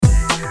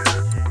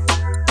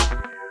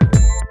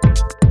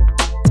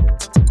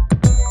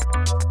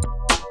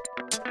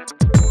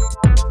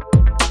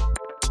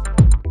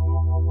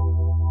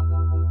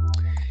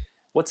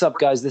What's up,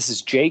 guys? This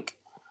is Jake.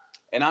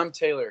 And I'm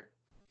Taylor.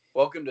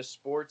 Welcome to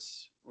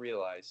Sports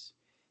Realize.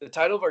 The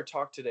title of our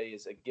talk today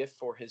is A Gift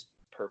for His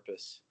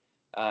Purpose.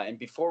 And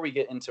before we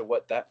get into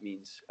what that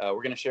means,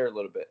 we're going to share a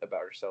little bit about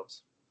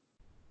ourselves.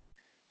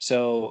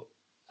 So,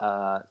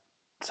 some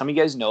of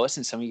you guys know us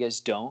and some of you guys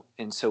don't.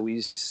 And so we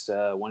just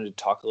wanted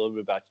to talk a little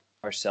bit about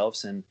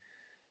ourselves and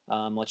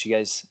let you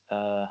guys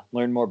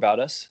learn more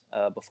about us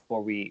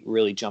before we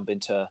really jump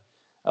into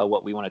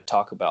what we want to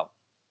talk about.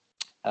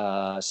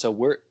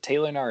 So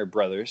Taylor and I are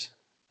brothers.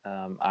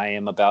 I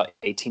am about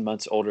 18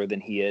 months older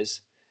than he is.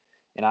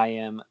 And I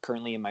am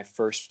currently in my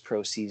first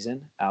pro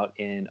season out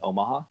in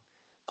Omaha,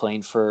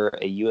 playing for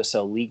a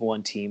USL League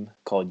One team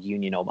called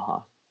Union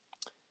Omaha.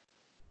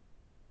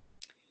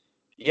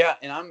 Yeah,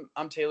 and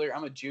I'm Taylor.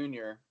 I'm a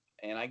junior,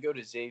 and I go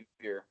to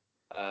Xavier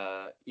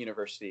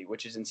University,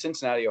 which is in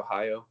Cincinnati,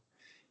 Ohio.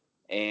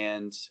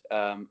 And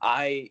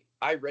I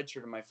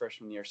redshirted my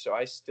freshman year, so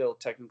I still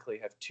technically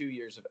have 2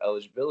 years of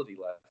eligibility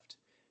left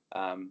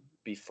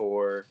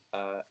before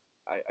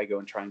I go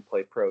and try and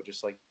play pro,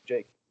 just like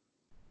Jake.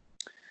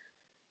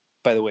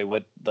 By the way,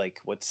 what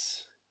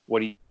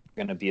are you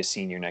going to be a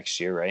senior next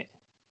year, right?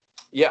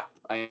 Yeah.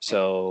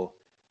 So,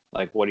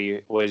 what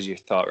is your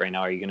thought right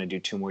now? Are you going to do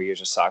 2 more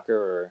years of soccer,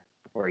 or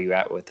where are you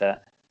at with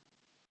that?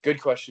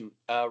 Good question.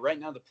 Right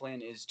now, the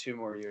plan is 2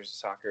 more years of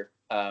soccer.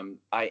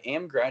 I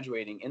am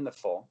graduating in the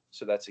fall,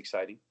 so that's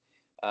exciting.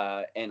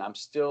 And I'm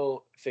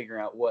still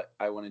figuring out what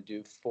I want to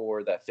do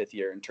for that 5th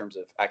year in terms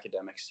of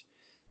academics.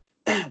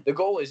 The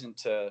goal isn't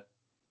to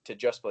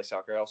just play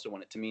soccer. I also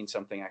want it to mean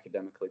something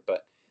academically,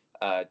 but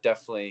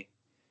definitely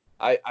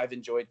I've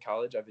enjoyed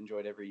college. I've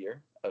enjoyed every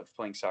year of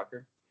playing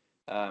soccer.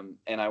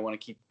 And I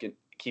want to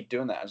keep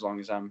doing that as long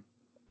as I'm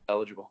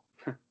eligible.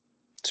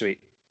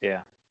 Sweet.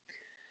 Yeah.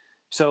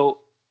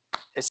 So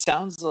it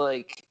sounds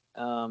like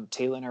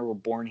Taylor and I were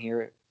born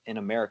here in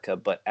America,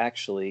 but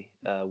actually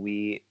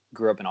we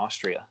grew up in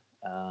Austria.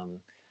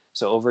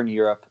 So over in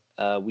Europe,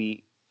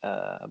 we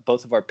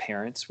both of our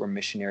parents were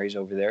missionaries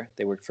over there.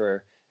 They worked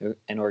for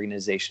an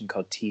organization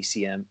called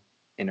TCM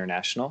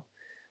International.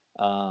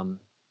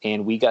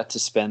 And we got to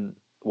spend,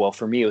 well,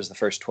 for me, it was the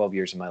first 12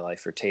 years of my life.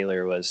 For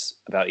Taylor, it was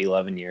about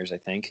 11 years, I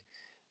think.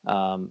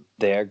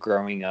 There,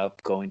 growing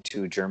up, going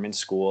to German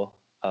school,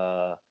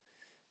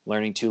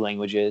 learning 2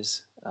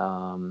 languages,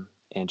 and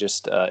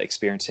just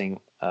experiencing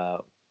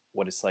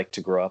what it's like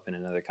to grow up in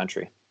another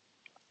country.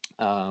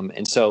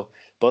 And so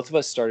both of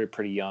us started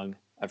pretty young.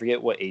 I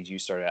forget what age you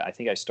started at. I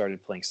think I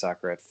started playing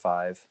soccer at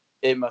 5.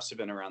 It must have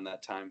been around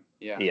that time.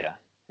 Yeah. Yeah,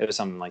 it was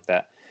something like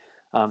that.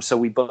 So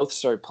we both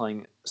started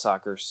playing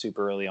soccer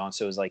super early on.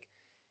 So it was like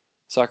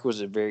soccer was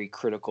a very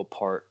critical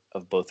part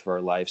of both of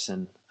our lives.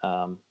 And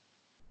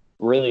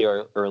really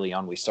early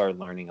on, we started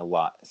learning a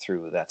lot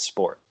through that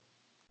sport.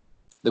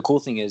 The cool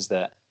thing is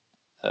that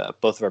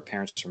both of our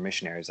parents were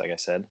missionaries, like I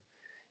said.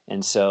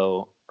 And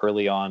so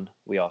early on,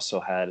 we also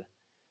had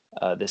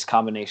this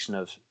combination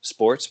of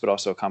sports, but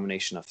also a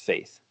combination of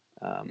faith.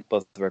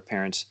 Both of our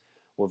parents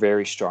were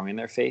very strong in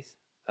their faith.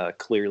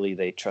 Clearly,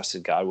 they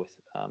trusted God with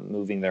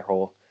moving their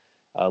whole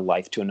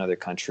life to another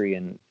country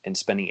and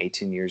spending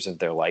 18 years of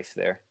their life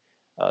there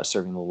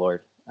serving the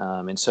Lord.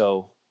 And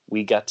so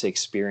we got to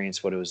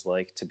experience what it was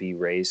like to be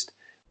raised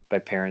by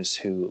parents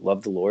who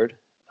loved the Lord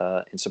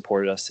and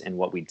supported us in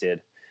what we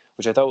did,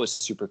 which I thought was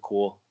super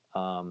cool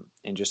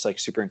and just like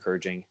super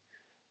encouraging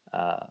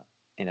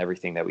in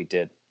everything that we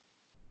did.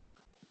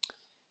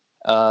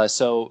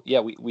 So yeah,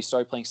 we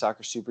started playing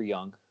soccer super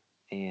young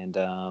and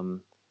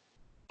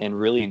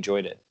really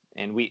enjoyed it.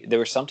 And there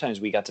were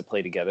sometimes we got to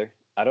play together.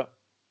 I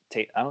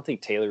don't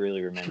think Taylor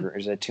really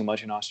remembers that too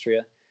much in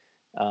Austria.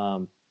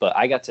 But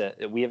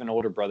we have an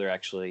older brother,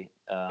 actually.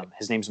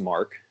 His name's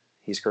Mark.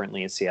 He's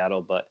currently in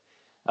Seattle, but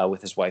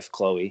with his wife,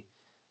 Chloe.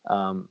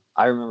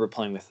 I remember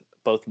playing with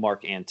both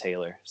Mark and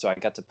Taylor. So I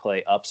got to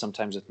play up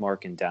sometimes with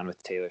Mark and down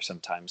with Taylor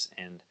sometimes.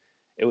 And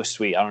it was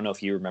sweet. I don't know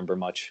if you remember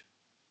much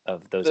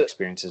of those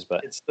experiences,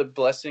 but it's the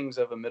blessings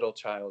of a middle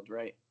child,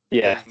 right?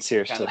 Yeah,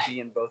 seriously. Kind of be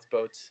in both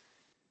boats.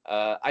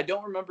 I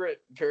don't remember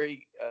it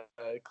very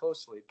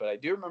closely, but I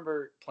do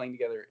remember playing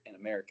together in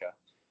America.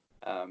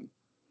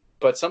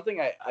 But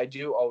something I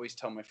do always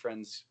tell my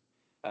friends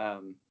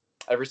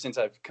ever since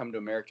I've come to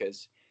America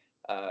is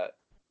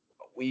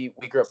we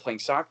grew up playing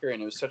soccer,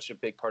 and it was such a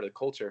big part of the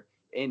culture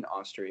in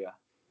Austria.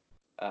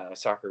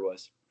 Soccer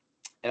was.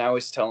 And I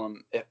always tell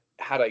them,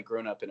 had I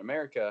grown up in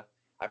America,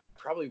 I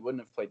probably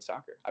wouldn't have played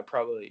soccer. I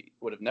probably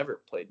would have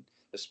never played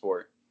the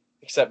sport,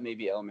 except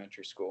maybe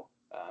elementary school.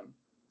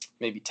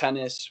 Maybe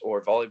tennis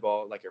or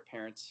volleyball, like our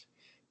parents.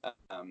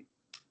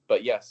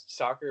 But yes,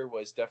 soccer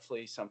was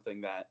definitely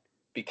something that,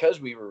 because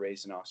we were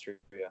raised in Austria,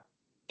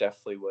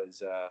 definitely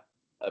was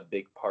a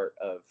big part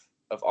of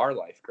our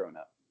life growing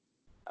up,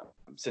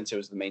 since it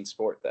was the main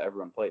sport that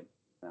everyone played.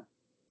 Yeah.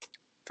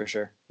 For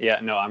sure.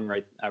 Yeah, no, I'm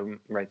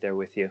right there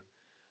with you.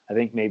 I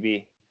think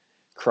maybe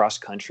cross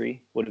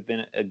country would have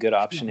been a good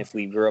option if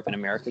we grew up in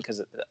America,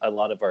 because a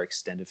lot of our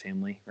extended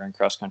family ran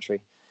cross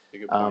country.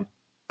 Good point.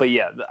 But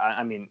yeah,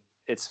 I mean,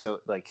 it's so,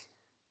 like,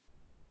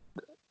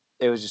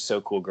 it was just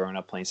so cool growing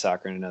up playing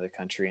soccer in another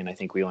country, and I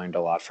think we learned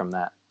a lot from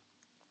that.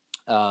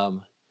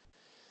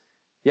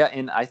 Yeah,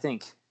 and I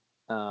think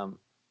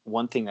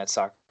one thing that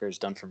soccer has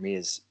done for me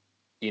is,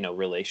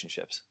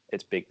 relationships.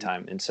 It's big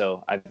time, and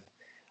so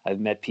I've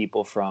met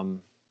people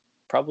from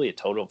probably a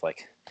total of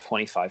like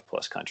 25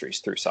 plus countries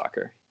through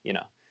soccer.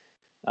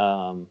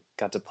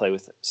 Got to play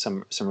with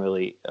some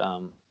really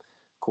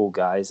cool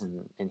guys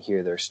and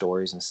hear their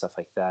stories and stuff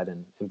like that,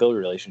 and build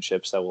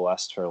relationships that will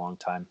last for a long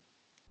time.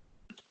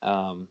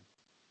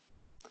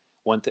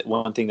 One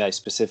thing that I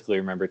specifically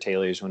remember,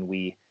 Taylor, is when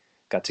we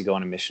got to go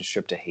on a mission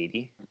trip to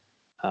Haiti,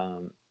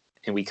 and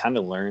we kind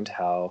of learned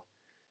how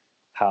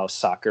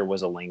soccer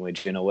was a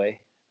language in a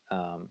way,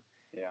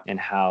 and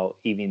how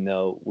even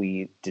though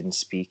we didn't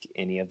speak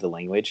any of the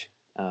language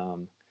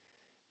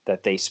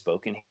that they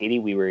spoke in Haiti,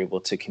 we were able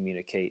to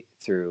communicate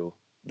through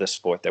the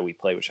sport that we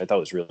play, which I thought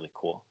was really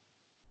cool.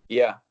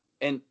 Yeah,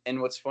 and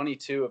what's funny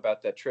too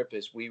about that trip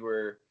is we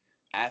were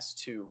asked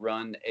to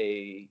run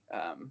a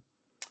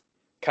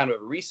kind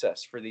of a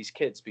recess for these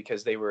kids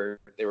because they were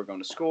going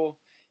to school,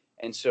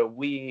 and so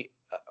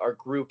our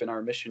group and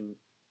our mission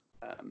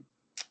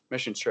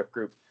trip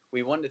group,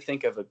 we wanted to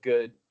think of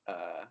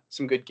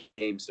some good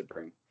games to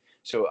bring.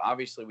 So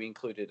obviously we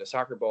included a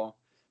soccer ball,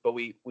 but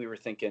we were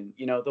thinking,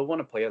 they'll want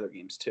to play other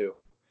games too.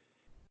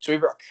 So we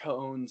brought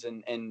cones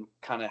and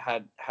kind of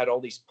had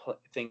all these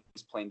things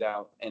planned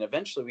out. And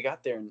eventually we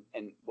got there,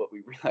 and what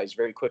we realized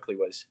very quickly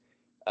was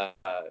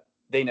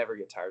they never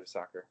get tired of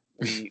soccer.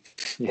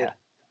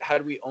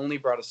 Had we only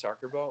brought a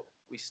soccer ball,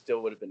 we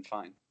still would have been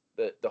fine.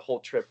 The whole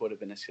trip would have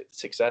been a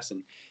success,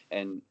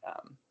 and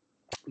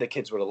the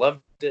kids would have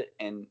loved it.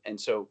 And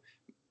so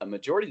a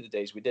majority of the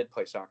days we did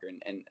play soccer,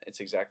 and it's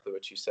exactly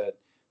what you said.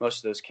 Most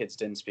of those kids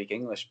didn't speak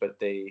English, but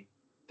they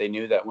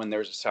knew that when there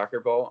was a soccer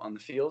ball on the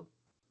field,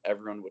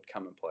 everyone would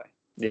come and play.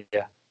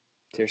 Yeah,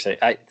 seriously.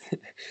 That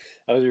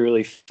was a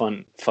really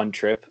fun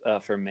trip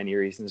for many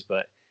reasons,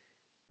 but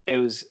it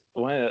was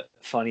one of the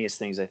funniest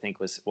things, I think,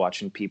 was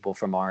watching people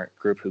from our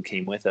group who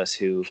came with us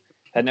who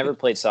had never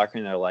played soccer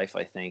in their life,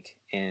 I think,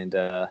 and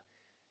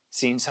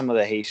seeing some of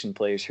the Haitian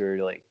players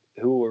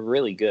who were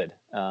really good,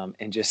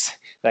 and just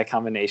that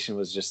combination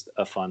was just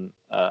a fun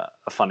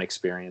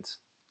experience.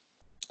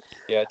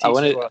 Yeah, it teaches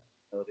a lot of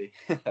ability.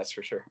 That's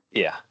for sure.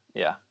 Yeah.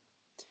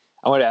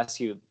 I want to ask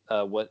you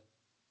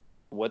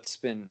what's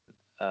been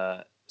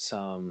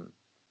some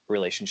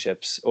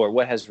relationships, or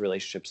what has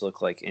relationships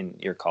look like in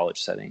your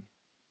college setting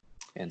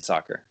in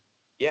soccer?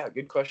 Yeah,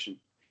 good question.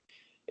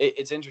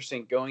 It's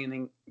interesting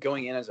going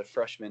in as a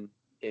freshman.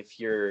 If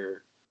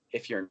you're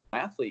an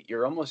athlete,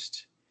 you're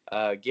almost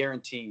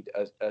guaranteed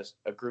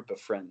a group of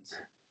friends,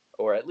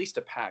 or at least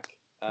a pack,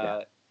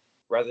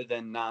 rather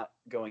than not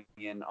going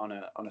in on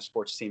a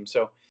sports team.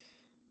 So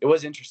it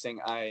was interesting.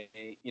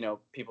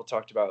 People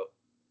talked about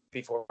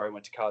before I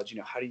went to college,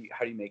 how do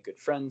you make good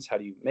friends? How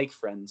do you make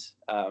friends?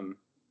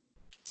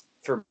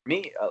 For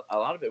me, a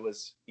lot of it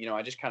was,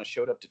 I just kind of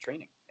showed up to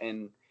training,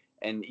 and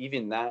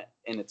even that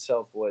in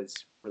itself was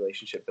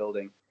relationship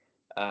building.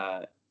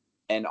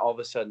 And all of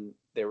a sudden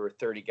there were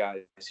 30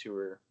 guys who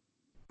were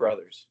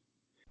brothers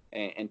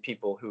and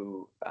people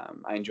who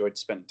I enjoyed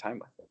spending time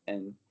with.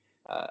 And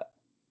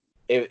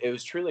it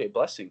was truly a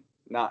blessing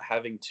not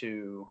having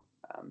to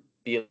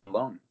be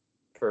alone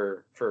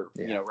for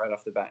right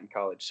off the bat in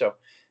college. So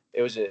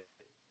it was a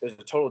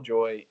total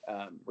joy.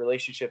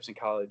 Relationships in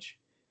college,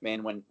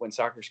 man, when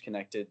soccer's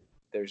connected,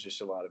 there's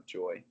just a lot of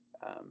joy,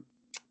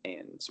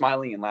 and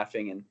smiling and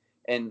laughing,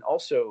 and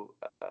also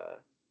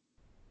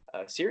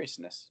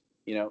seriousness.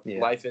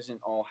 Life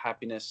isn't all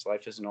happiness.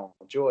 Life isn't all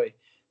joy.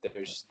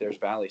 There's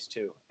valleys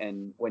too.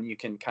 And when you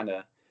can kind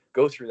of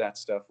go through that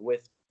stuff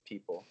with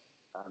people,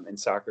 and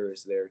soccer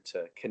is there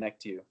to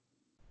connect you,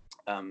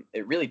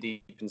 it really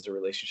deepens the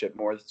relationship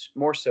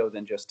more so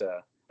than just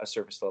a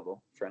surface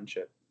level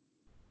friendship.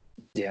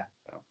 Yeah,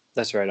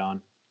 that's right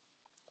on.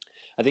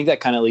 I think that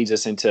kind of leads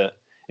us into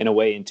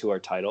our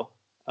title,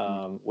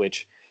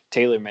 which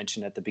Taylor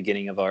mentioned at the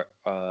beginning of our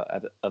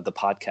of the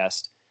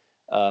podcast.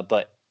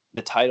 But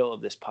the title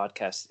of this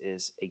podcast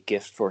is A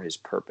Gift for His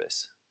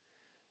Purpose.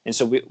 And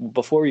so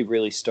before we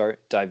really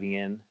start diving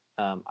in,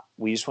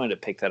 we just wanted to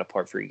pick that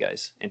apart for you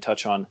guys and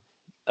touch on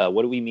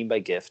what do we mean by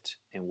gift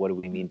and what do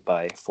we mean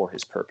by for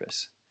His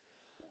purpose.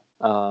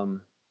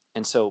 And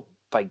so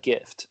by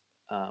gift,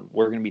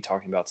 we're going to be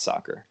talking about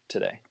soccer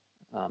today.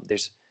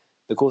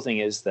 The cool thing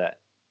is that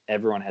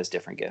everyone has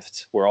different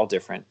gifts. We're all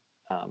different.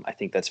 I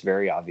think that's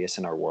very obvious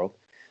in our world.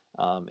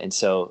 And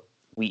so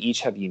we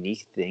each have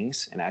unique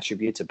things and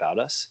attributes about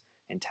us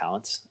and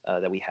talents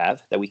that we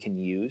have that we can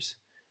use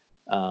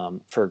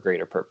for a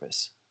greater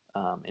purpose.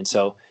 And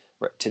so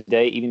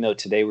today, even though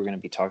today we're going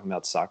to be talking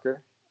about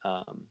soccer,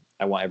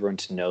 I want everyone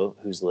to know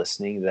who's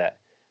listening that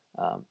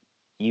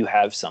you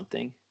have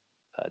something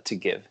to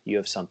give. You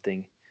have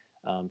something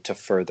to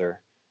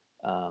further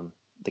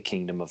the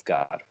kingdom of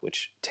God,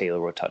 which Taylor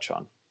will touch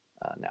on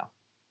now.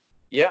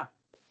 Yeah.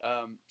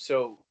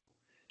 So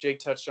Jake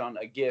touched on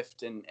a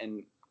gift,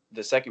 and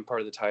the second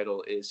part of the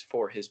title is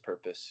for His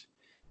purpose.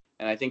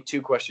 And I think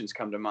two questions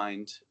come to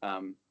mind: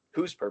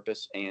 whose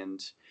purpose, and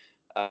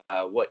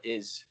what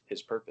is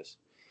his purpose?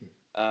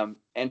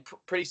 And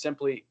pretty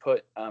simply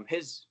put,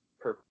 his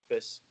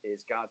purpose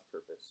is God's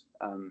purpose.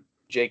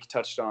 Jake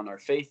touched on our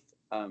faith,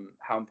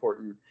 how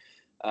important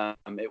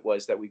it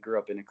was that we grew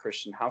up in a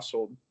Christian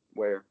household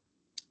where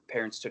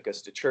parents took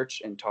us to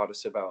church and taught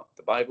us about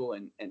the Bible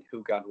and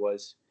who God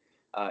was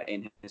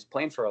and his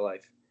plan for our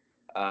life.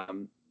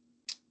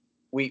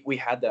 We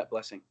had that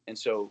blessing. And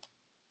so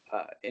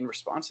in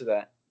response to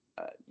that,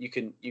 you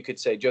could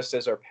say, just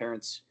as our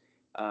parents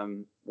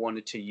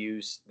wanted to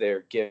use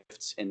their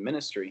gifts in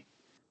ministry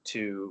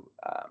to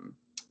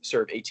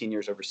serve 18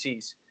 years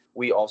overseas,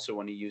 we also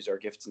want to use our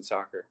gifts in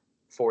soccer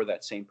for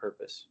that same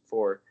purpose,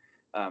 for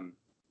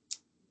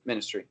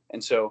ministry.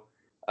 And so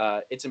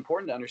it's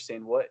important to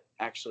understand what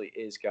actually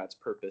is God's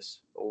purpose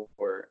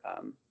or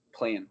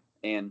plan.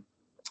 And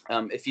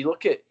if you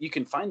look at, you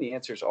can find the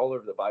answers all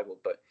over the Bible,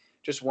 but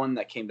just one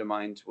that came to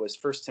mind was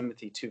 1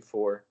 Timothy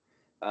 2:4.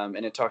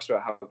 And it talks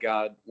about how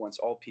God wants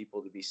all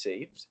people to be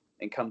saved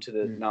and come to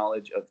the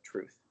knowledge of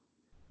truth.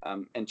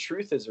 And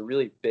truth is a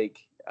really big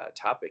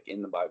topic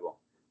in the Bible.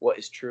 What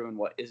is true and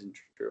what isn't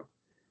true.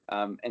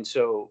 And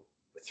so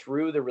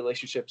through the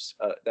relationships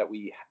that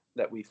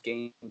we've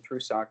gained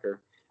through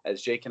soccer,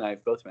 as Jake and I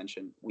have both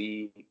mentioned,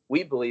 we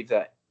believe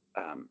that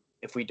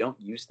if we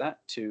don't use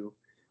that to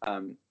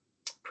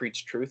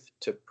preach truth,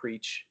 to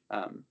preach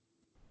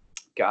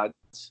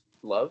God's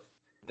love,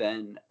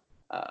 then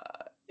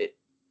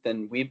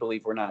we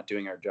believe we're not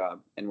doing our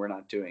job and we're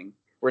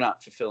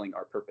not fulfilling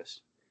our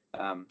purpose.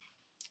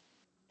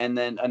 And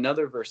then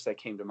another verse that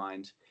came to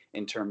mind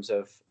in terms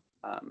of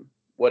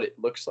what it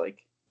looks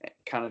like,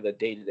 kind of the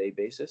day-to-day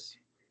basis,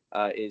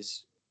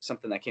 is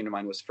something that came to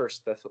mind was 1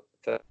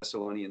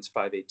 Thessalonians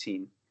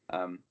 5:18.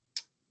 It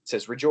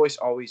says, "Rejoice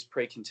always,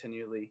 pray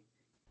continually,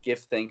 give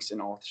thanks in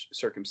all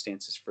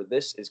circumstances, for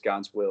this is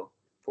God's will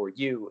for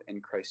you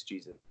in Christ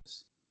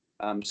Jesus."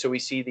 So we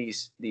see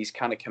these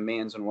kind of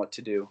commands on what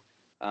to do,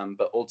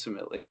 but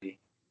ultimately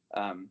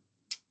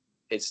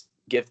it's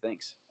give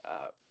thanks.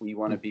 We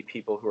want to be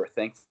people who are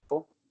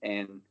thankful,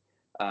 and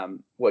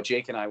what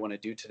Jake and I want to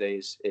do today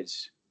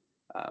is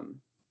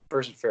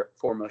first and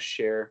foremost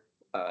share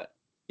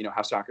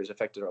how soccer has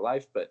affected our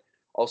life, but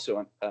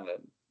also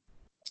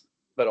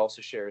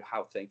share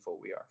how thankful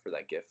we are for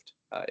that gift.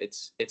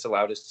 It's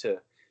allowed us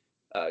to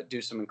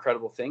do some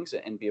incredible things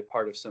and be a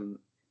part of some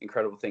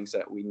incredible things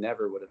that we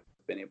never would have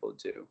been able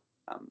to do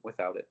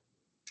without it.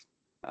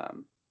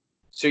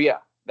 So yeah,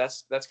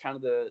 that's kind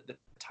of the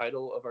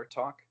title of our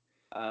talk.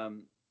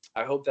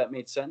 I hope that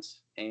made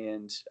sense.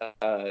 And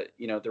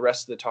the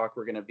rest of the talk,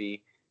 we're going to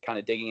be kind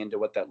of digging into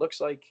what that looks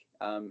like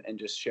and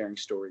just sharing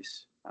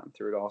stories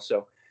through it all.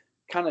 So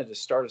kind of to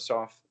start us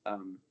off,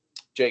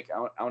 Jake, I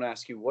want to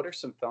ask you, what are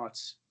some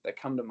thoughts that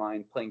come to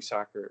mind playing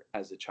soccer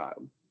as a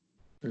child?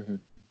 Mm-hmm.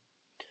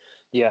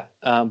 Yeah.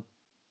 I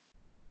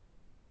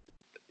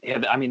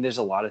mean, there's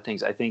a lot of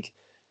things. I think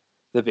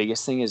the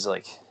biggest thing is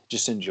like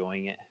just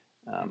enjoying it.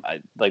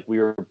 We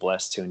were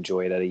blessed to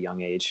enjoy it at a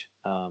young age.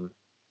 I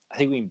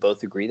think we can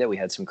both agree that we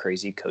had some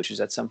crazy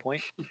coaches at some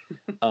point.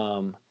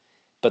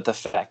 But the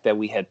fact that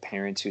we had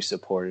parents who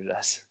supported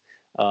us,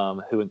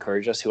 who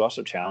encouraged us, who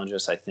also challenged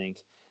us, I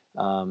think,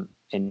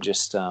 and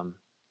just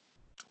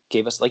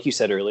gave us, like you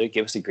said earlier,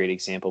 gave us a great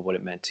example of what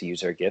it meant to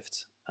use our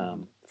gifts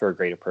for a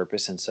greater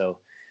purpose. And so,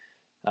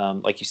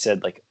 like you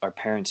said, like our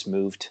parents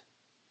moved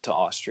to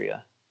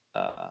Austria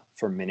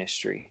for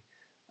ministry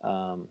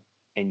and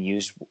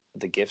used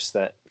the gifts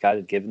that God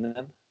had given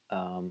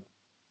them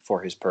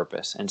for his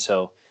purpose. And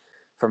so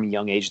from a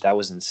young age, that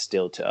was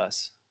instilled to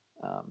us.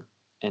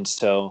 And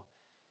so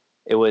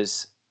it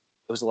was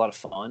a lot of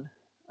fun.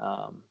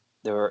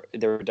 There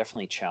were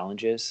definitely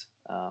challenges.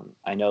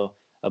 I know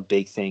a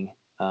big thing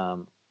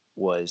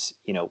was,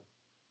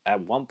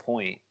 at one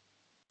point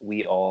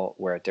we all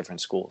were at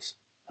different schools.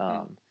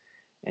 And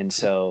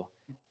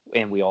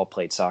we all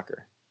played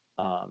soccer.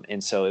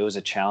 And so it was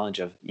a challenge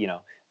of,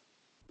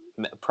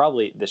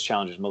 probably this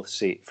challenge is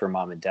mostly for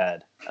mom and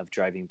dad of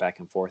driving back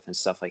and forth and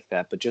stuff like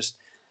that. But just,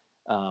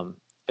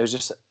 it was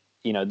just,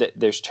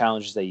 there's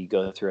challenges that you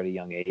go through at a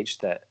young age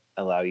that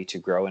allow you to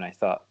grow. And I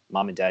thought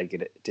mom and dad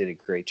did a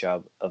great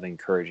job of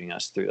encouraging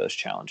us through those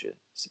challenges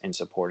and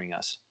supporting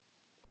us,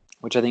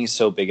 which I think is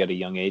so big at a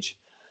young age.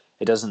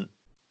 It doesn't,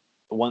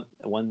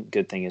 one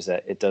good thing is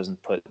that it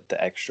doesn't put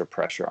the extra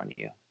pressure on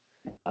you.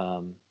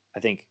 I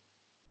think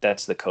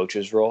that's the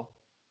coach's role.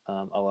 A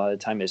lot of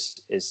the time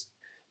is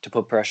to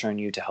put pressure on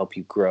you, to help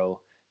you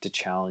grow, to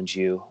challenge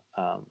you.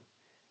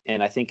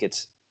 And I think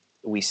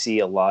we see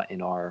a lot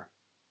in our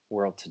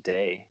world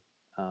today,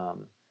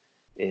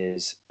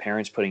 is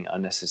parents putting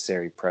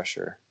unnecessary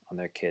pressure on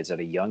their kids at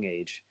a young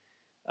age,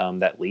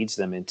 that leads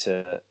them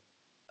into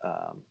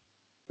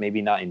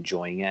maybe not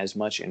enjoying it as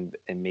much and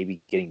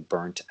maybe getting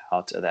burnt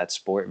out of that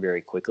sport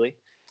very quickly,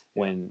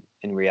 when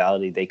in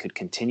reality they could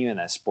continue in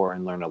that sport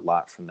and learn a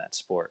lot from that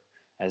sport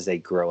as they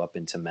grow up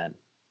into men.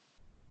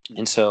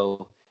 And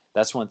so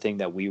that's one thing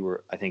that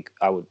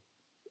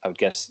I I would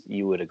guess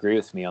you would agree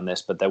with me on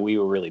this, but that we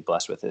were really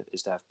blessed with it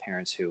is to have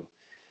parents who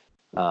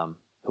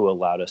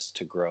allowed us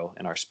to grow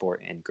in our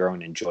sport and grow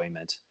in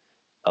enjoyment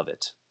of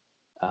it.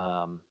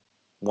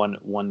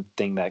 One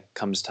thing that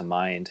comes to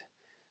mind,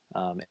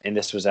 and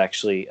this was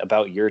actually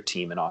about your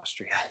team in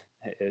Austria.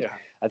 Yeah.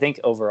 I think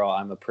overall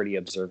I'm a pretty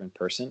observant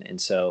person, and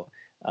so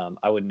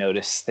I would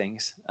notice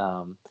things.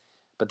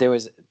 But there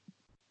was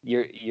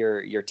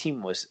your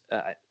team was.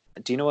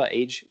 Do you know what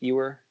age you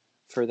were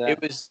for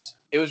that?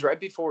 It was right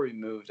before we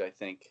moved, I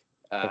think.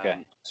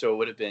 Okay. So it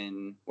would have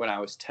been when I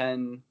was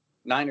 10,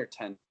 9 or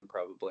 10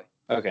 probably.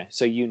 Okay,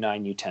 so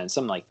U9, U10,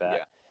 something like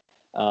Yeah.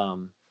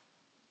 that.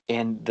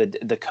 And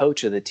the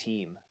coach of the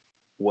team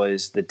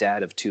was the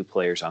dad of two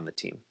players on the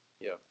team.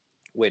 Yeah.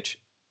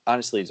 Which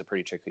honestly is a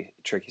pretty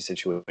tricky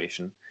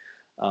situation.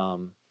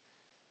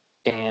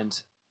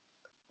 And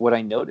what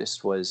I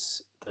noticed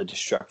was the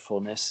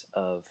destructfulness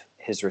of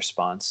his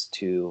response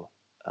to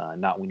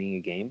not winning a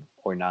game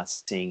or not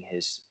seeing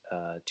his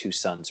two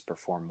sons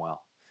perform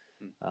well.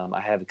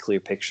 I have a clear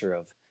picture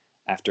of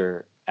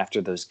after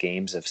those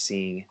games of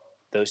seeing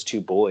those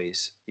two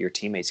boys, your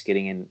teammates,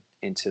 getting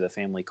into the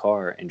family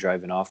car and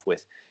driving off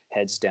with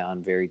heads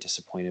down, very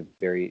disappointed,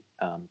 very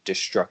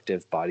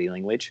destructive body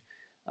language.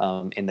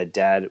 And the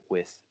dad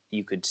with,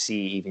 you could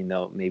see, even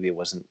though maybe it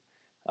wasn't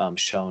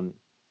shown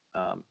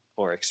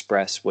or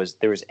expressed, was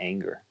there was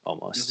anger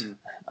almost.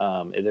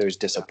 Mm-hmm. There was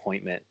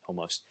disappointment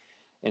almost.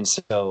 And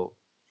so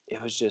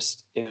it was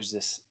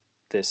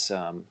this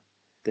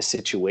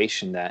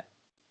situation that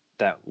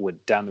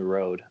would down the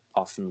road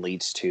often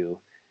leads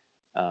to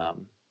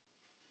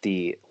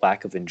the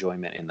lack of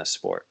enjoyment in the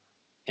sport.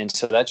 And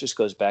so that just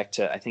goes back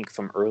to, I think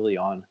from early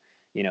on,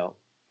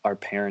 our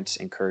parents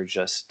encouraged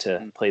us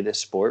to play this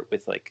sport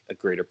with like a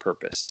greater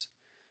purpose.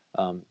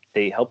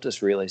 They helped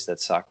us realize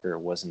that soccer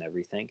wasn't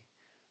everything.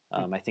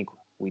 I think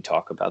we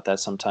talk about that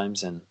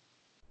sometimes, and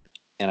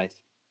I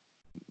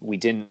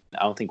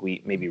don't think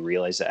we maybe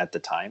realized it at the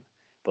time,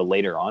 but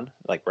later on,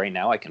 like right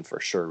now, I can for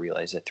sure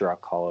realize it.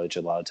 Throughout college,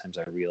 a lot of times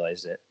I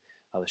realized it.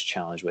 I was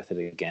challenged with it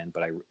again,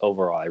 but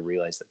overall I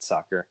realized that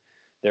soccer,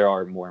 there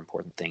are more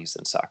important things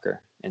than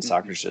soccer, and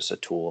soccer is just a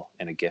tool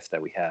and a gift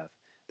that we have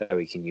that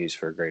we can use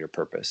for a greater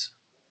purpose.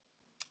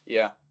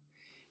 Yeah,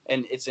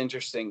 and it's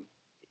interesting.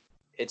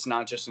 It's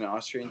not just an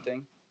Austrian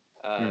thing.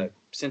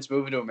 Since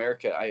moving to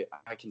America,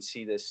 I can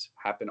see this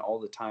happen all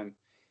the time.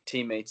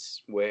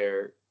 Teammates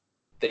where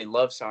they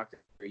love soccer,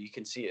 you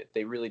can see it.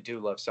 They really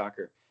do love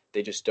soccer.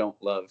 They just don't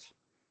love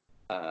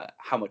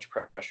how much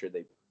pressure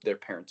their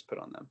parents put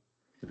on them.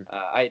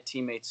 I had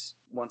teammates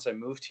once I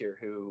moved here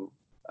who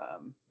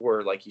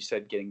were, like you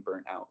said, getting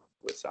burnt out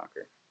with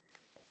soccer,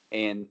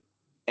 and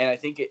I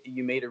think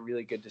you made a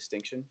really good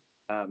distinction.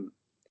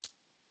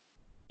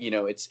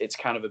 It's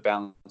kind of a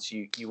balance.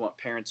 You want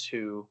parents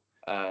who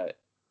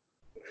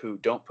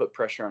don't put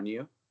pressure on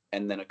you,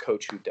 and then a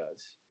coach who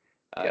does.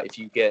 Yep.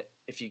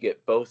 If you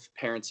get both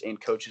parents and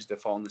coaches to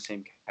fall in the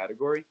same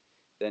category,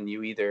 then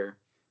you either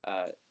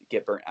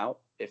get burnt out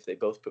if they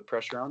both put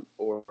pressure on,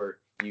 or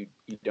you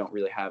don't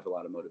really have a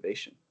lot of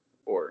motivation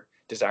or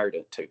desire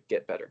to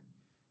get better.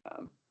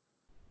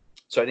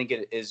 So I think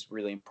it is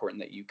really important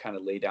that you kind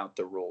of laid out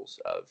the roles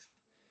of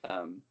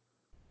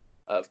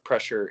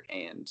pressure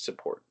and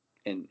support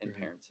in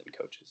parents and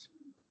coaches.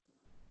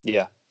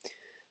 Yeah.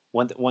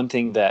 One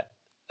thing that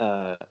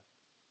I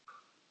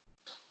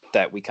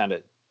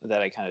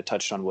kind of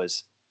touched on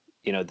was,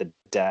 the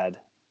dad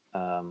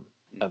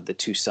of the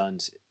two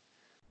sons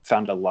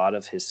found a lot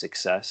of his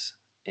success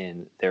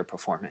in their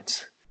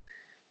performance.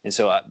 And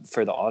so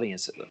for the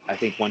audience, I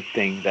think one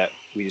thing that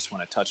we just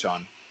want to touch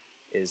on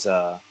is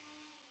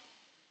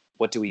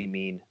what do we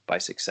mean by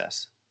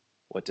success?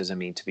 What does it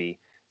mean to be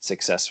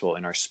successful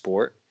in our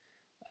sport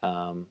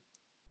and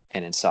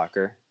in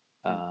soccer,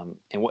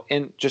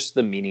 and just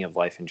the meaning of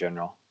life in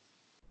general?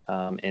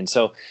 And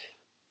so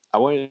I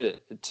wanted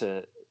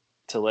to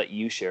let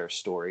you share a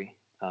story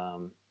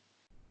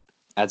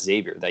at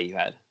Xavier that you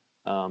had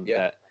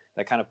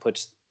that kind of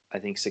puts, I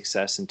think,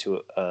 success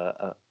into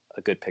a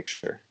good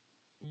picture.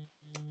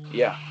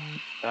 Yeah.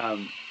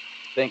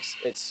 Thanks.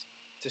 It's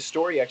a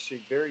story actually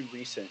very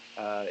recent.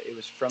 It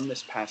was from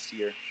this past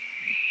year.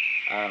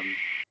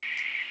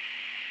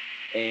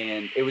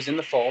 And it was in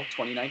the fall,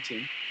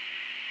 2019.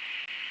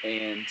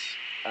 And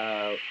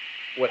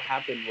what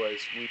happened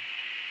was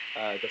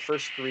the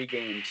first 3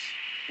 games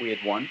we had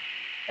won,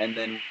 and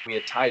then we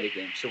had tied a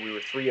game. So we were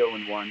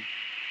 3-0-1.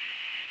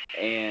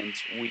 And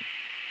we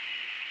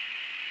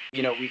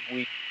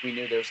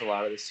knew there was a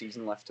lot of the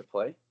season left to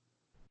play.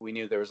 We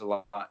knew there was a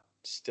lot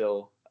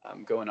still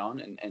going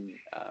on, and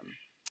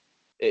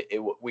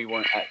we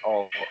weren't at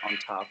all on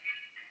top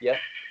yet,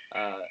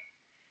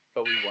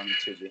 but we wanted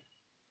to be.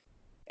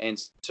 And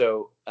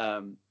so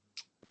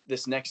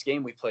this next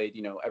game we played,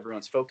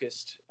 everyone's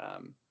focused.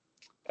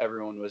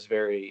 Everyone was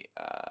very,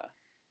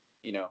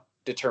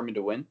 determined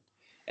to win,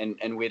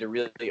 and we had a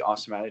really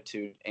awesome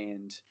attitude.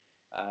 And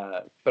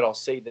but I'll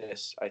say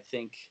this: I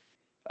think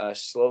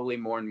slowly,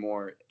 more and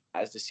more,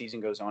 as the season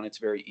goes on, it's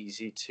very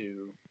easy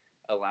to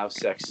allow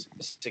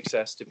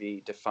success to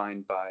be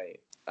defined by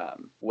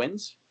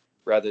wins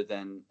rather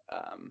than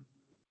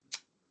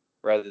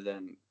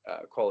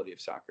quality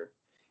of soccer.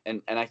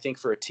 And I think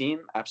for a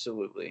team,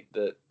 absolutely,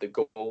 the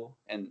goal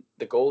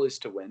is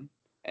to win,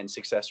 and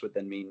success would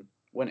then mean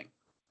winning.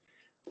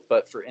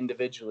 But for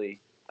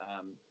individually,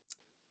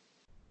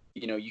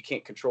 you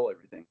can't control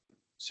everything.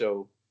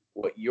 So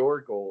what your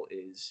goal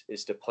is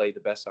to play the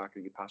best soccer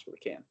you possibly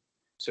can.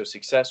 So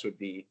success would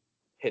be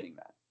hitting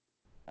that.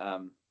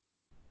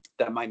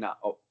 That might not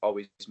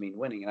always mean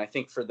winning. And I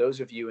think for those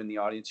of you in the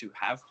audience who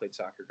have played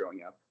soccer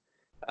growing up,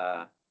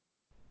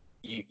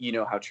 you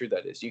know how true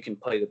that is. You can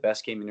play the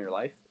best game in your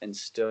life and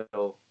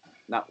still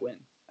not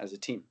win as a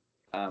team.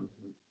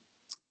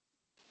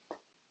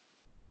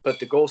 But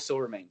the goal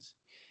still remains.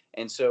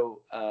 And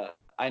so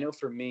I know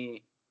for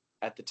me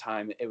at the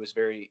time, it was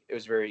very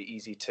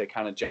easy to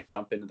kind of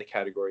jump into the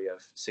category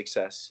of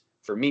success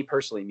for me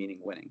personally, meaning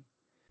winning.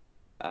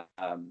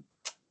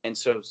 And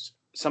so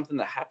something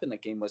that happened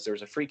that game was there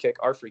was our free kick,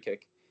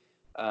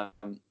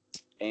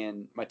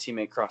 and my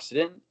teammate crossed it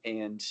in,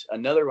 and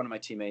another one of my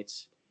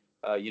teammates,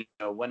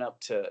 went up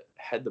to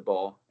head the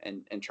ball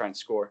and try and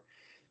score.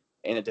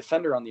 And a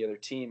defender on the other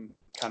team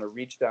kind of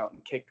reached out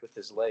and kicked with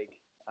his leg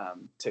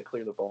to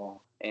clear the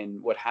ball.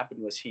 And what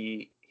happened was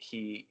he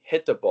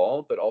hit the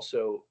ball, but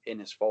also in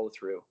his follow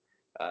through,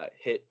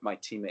 hit my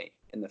teammate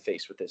in the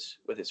face with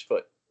his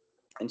foot.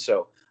 And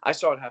so I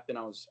saw it happen.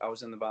 I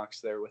was in the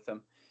box there with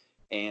him,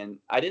 and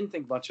I didn't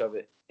think much of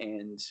it.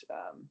 And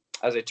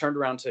as I turned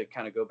around to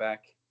kind of go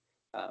back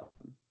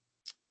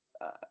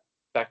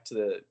to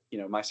the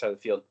my side of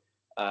the field,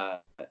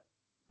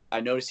 I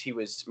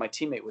noticed my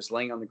teammate was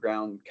laying on the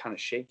ground, kind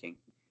of shaking.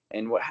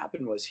 And what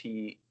happened was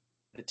the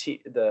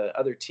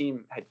other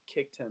team had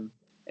kicked him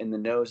in the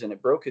nose, and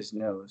it broke his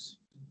nose,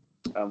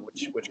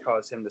 which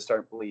caused him to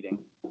start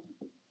bleeding.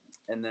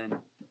 And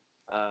then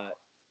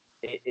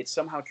it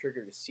somehow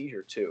triggered a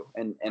seizure too.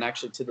 And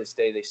actually to this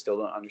day, they still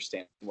don't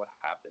understand what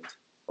happened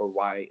or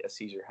why a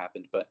seizure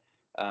happened, but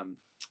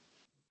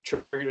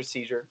triggered a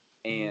seizure.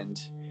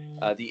 And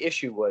the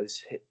issue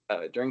was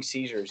during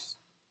seizures,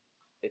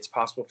 it's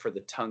possible for the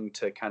tongue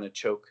to kind of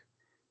choke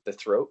the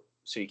throat,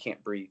 so you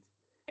can't breathe.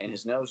 And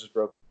his nose was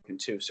broken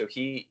too. So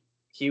he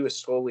was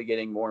slowly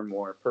getting more and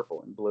more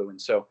purple and blue. And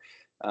so,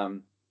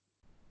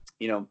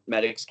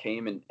 medics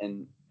came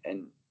and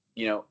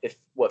if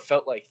what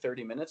felt like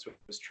 30 minutes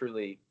was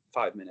truly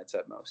 5 minutes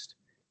at most.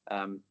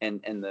 And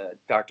the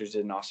doctors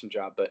did an awesome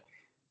job. But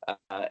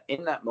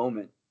in that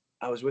moment,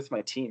 I was with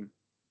my team.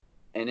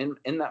 And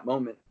in that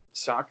moment,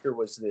 soccer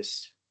was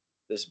this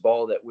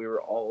ball that we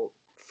were all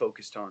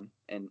focused on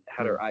and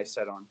had our eyes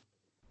set on.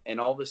 And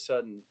all of a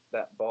sudden,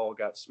 that ball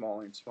got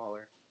smaller and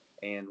smaller,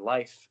 and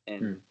life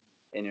and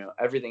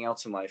everything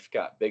else in life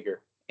got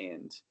bigger.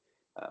 And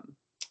I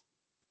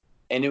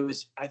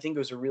think it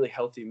was a really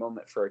healthy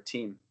moment for our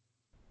team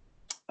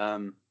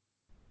to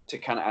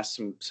kind of ask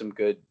some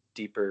good,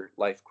 deeper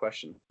life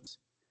questions.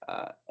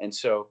 And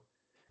so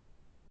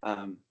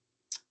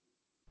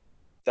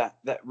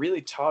that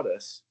really taught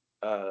us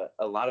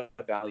a lot of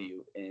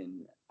value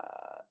in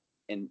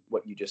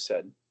what you just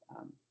said.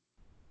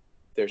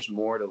 There's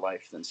more to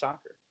life than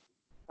soccer.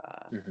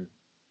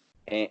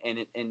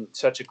 And in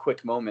such a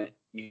quick moment,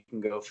 you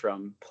can go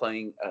from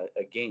playing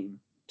a game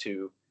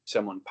to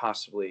someone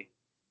possibly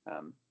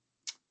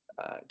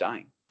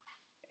dying.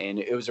 And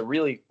it was a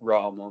really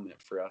raw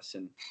moment for us.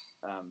 And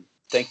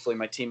thankfully,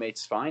 my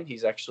teammate's fine.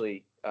 He's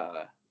actually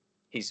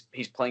he's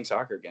playing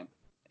soccer again,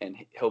 and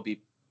he'll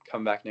be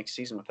coming back next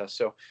season with us.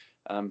 So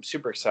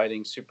super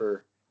exciting,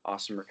 super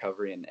awesome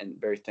recovery, and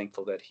very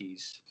thankful that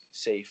he's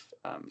safe.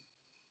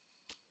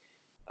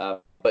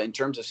 But in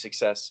terms of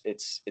success,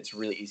 it's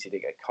really easy to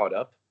get caught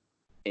up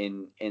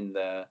in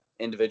the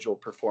individual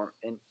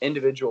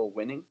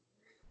winning,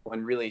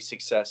 when really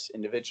success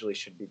individually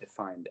should be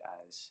defined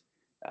as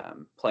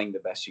playing the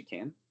best you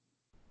can,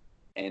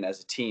 and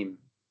as a team,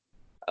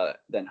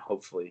 then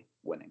hopefully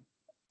winning,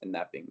 and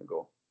that being the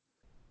goal.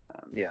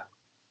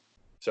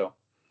 So,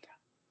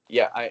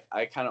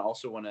 I kind of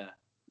also want to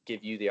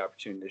give you the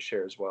opportunity to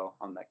share as well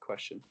on that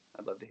question.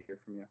 I'd love to hear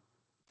from you.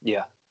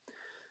 Yeah.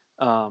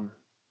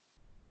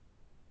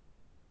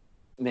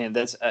 Man,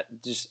 that's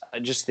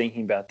just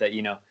thinking about that,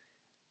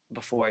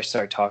 before I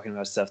start talking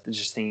about stuff,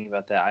 just thinking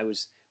about that,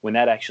 when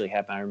that actually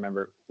happened, I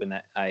remember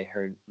when I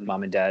heard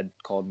mom and dad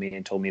called me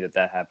and told me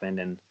that happened,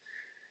 and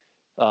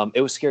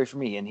it was scary for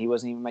me, and he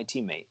wasn't even my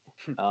teammate.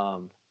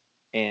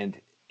 And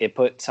it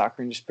put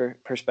soccer into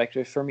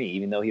perspective for me,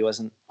 even though he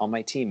wasn't on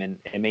my team, and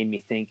it made me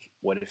think,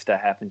 what if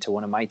that happened to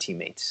one of my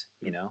teammates,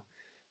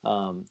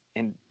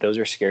 and those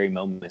are scary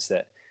moments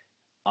that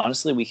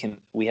honestly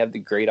we have the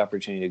great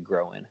opportunity to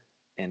grow in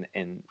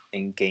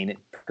and gain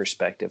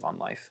perspective on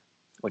life,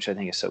 which I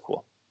think is so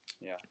cool.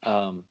 Yeah.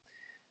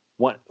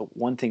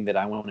 One thing that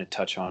I want to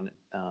touch on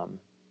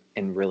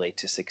and relate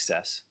to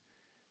success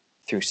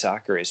through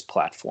soccer is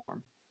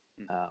platform,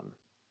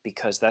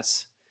 because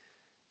that's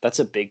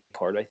a big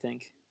part, I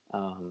think,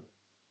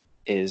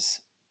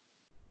 is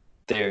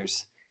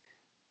there's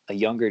a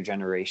younger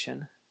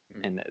generation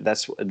And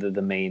that's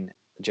the main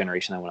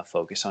generation I want to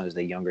focus on, is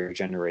the younger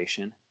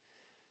generation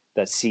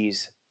that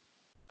sees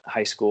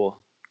high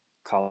school,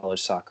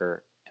 college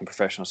soccer, and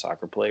professional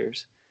soccer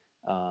players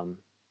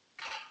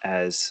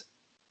as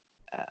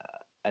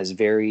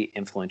very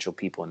influential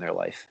people in their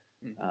life.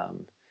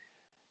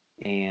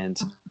 And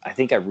I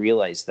think I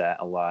realized that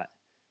a lot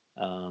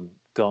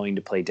going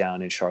to play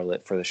down in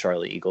Charlotte for the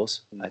Charlotte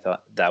Eagles. I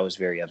thought that was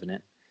very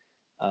evident.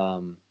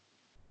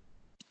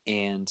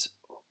 And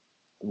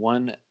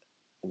one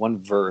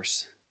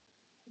verse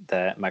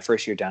that my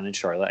first year down in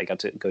Charlotte, I got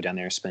to go down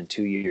there and spend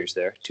 2 years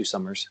there, 2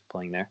 summers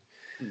playing there.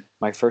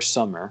 My first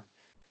summer,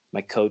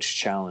 my coach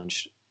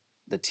challenged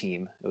the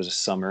team. It was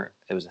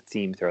a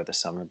theme throughout the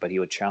summer, but he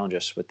would challenge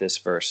us with this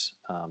verse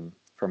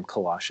from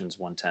Colossians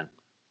 1:10.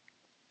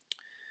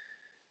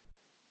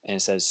 And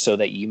it says, "So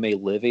that you may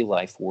live a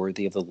life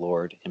worthy of the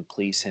Lord and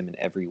please him in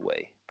every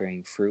way,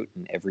 bearing fruit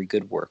in every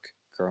good work,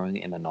 growing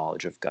in the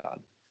knowledge of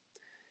God."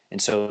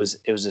 And so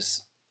it was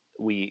this,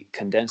 we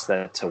condensed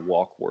that to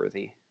walk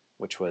worthy,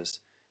 which was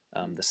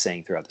the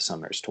saying throughout the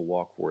summer, is to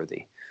walk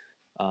worthy.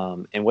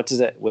 And what does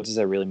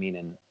that really mean?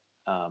 And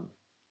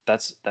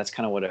that's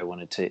kind of what I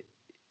wanted to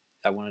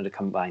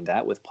combine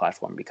that with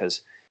platform,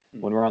 because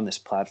when we're on this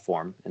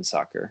platform in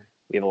soccer,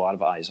 we have a lot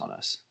of eyes on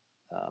us,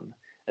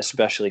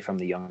 especially from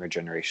the younger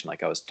generation,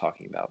 like I was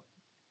talking about,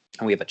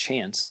 and we have a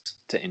chance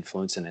to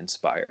influence and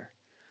inspire.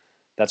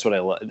 That's what I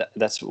love.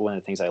 That's one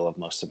of the things I love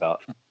most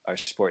about our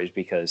sport, is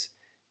because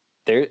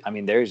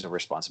there's a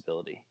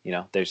responsibility.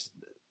 There's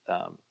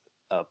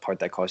a part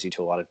that calls you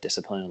to a lot of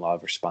discipline and a lot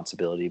of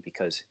responsibility,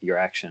 because your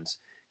actions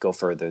go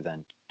further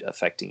than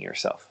affecting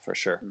yourself, for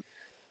sure.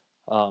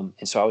 And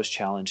so I was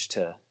challenged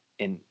to,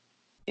 in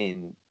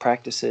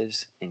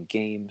practices, in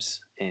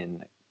games,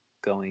 in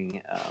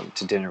going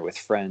to dinner with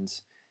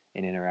friends,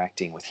 and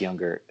interacting with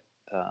younger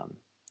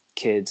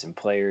kids and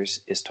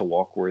players, is to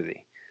walk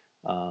worthy,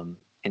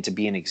 and to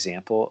be an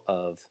example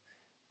of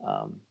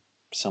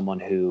someone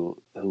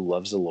who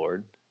loves the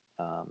Lord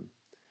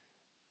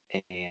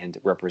and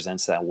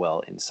represents that well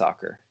in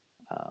soccer.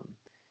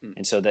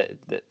 And so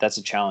that's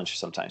a challenge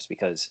sometimes,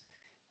 because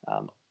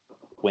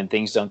when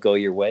things don't go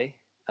your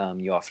way,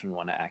 you often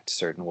want to act a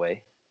certain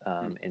way.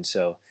 And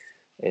so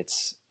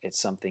it's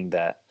something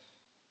that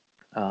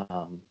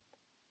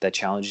that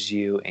challenges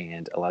you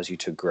and allows you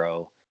to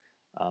grow.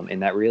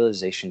 And that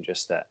realization,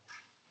 just that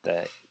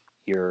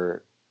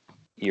your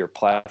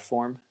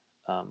platform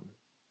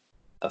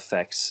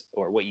affects,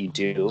 or what you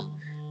do,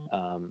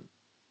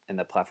 and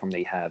the platform that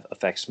you have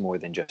affects more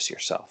than just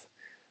yourself.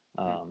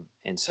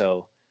 And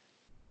so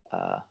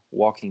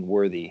walking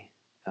worthy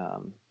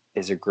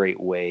is a great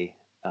way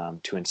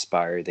to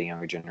inspire the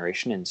younger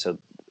generation. And so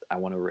I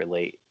want to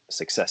relate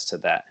success to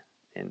that.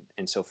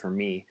 And so for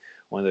me,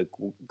 one of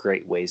the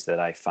great ways that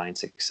I find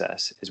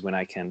success is when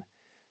I can,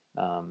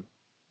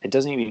 it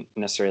doesn't even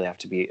necessarily have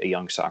to be a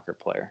young soccer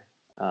player.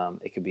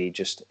 It could be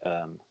just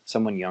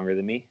someone younger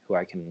than me who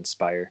I can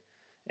inspire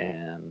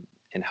and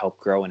help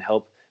grow and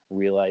help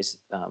realize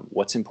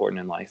what's important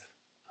in life,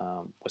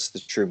 what's the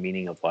true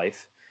meaning of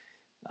life,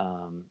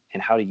 and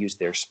how to use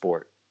their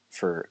sport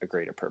for a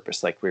greater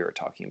purpose, like we were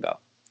talking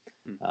about.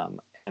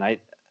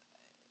 And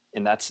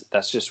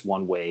that's just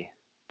one way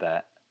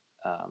that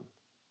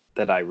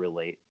I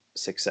relate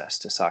success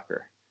to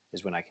soccer,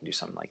 is when I can do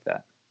something like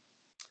that.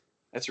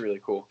 That's really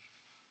cool.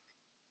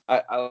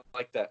 I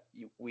like that.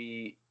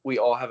 We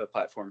all have a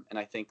platform, and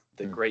I think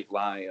the great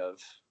lie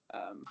of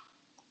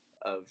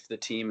the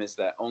team is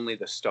that only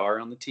the star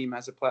on the team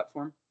has a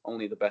platform,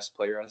 only the best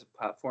player has a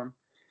platform.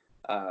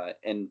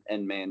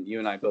 And man, you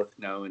and I both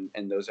know,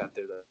 and those out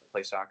there that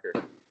play soccer,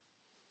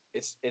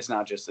 it's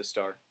not just the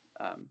star.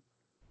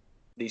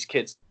 These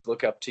kids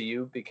look up to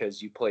you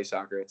because you play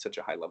soccer at such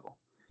a high level,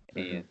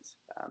 and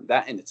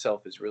that in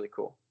itself is really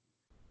cool.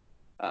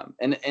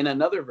 And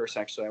another verse,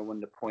 actually, I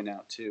wanted to point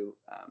out too,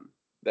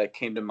 that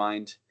came to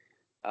mind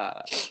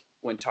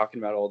when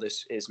talking about all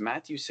this, is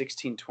Matthew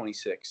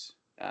 16:26.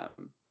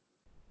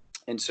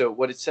 And so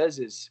what it says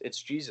is,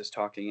 it's Jesus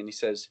talking, and he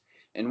says,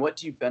 "And what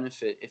do you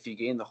benefit if you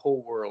gain the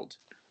whole world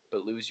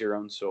but lose your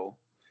own soul?"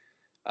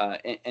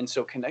 And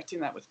so connecting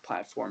that with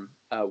platform,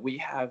 we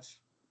have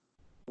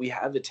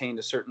attained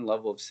a certain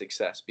level of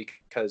success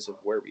because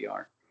of where we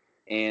are.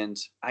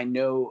 And I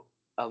know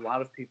a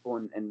lot of people,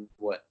 and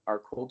what our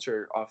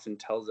culture often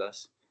tells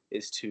us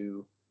is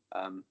to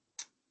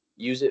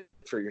use it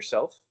for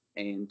yourself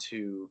and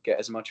to get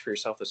as much for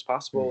yourself as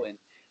possible, and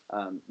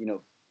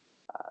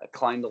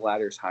climb the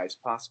ladder as high as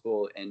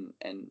possible, and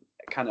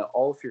kind of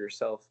all for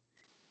yourself.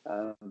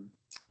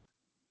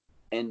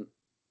 And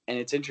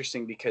it's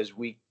interesting because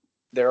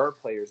there are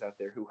players out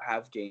there who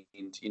have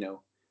gained,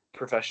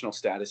 professional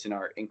status and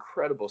are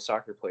incredible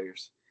soccer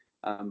players.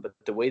 But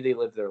the way they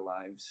live their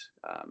lives,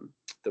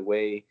 the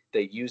way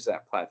they use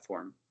that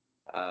platform,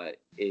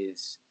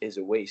 is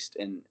a waste.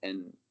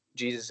 And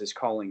Jesus is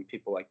calling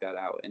people like that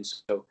out. And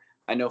so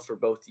I know for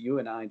both you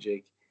and I,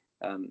 Jake,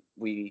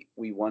 we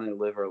want to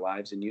live our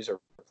lives and use our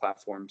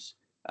platforms,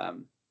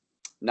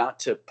 not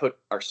to put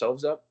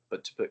ourselves up,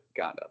 but to put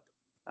God up.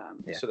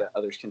 so that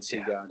others can see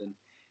God,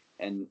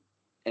 and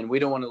we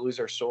don't want to lose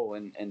our soul,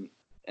 and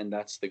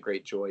that's the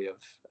great joy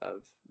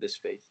of this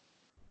faith.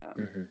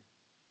 I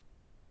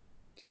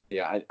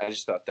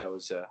just thought that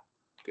was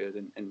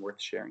good and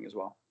worth sharing as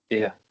well.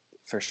 Yeah,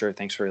 for sure.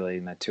 Thanks for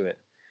relating that to it.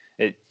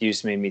 It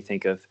just made me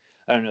think of,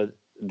 I don't know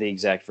the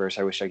exact verse,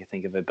 I wish I could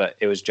think of it, but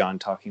it was John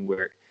talking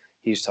where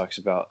he just talks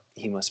about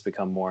he must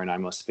become more and I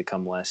must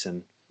become less.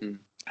 And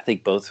I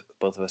think both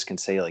of us can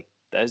say like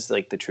that is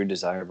like the true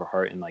desire of our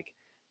heart, and like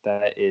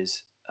that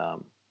is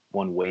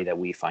one way that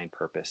we find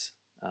purpose.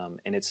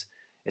 And it's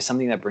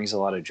something that brings a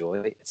lot of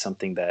joy. It's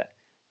something that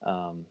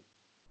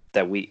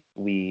that we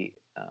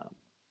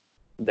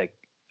that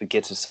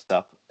gets us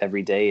up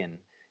every day, and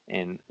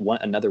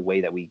another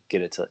way that we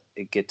get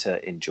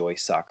to enjoy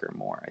soccer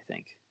more, I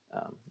think,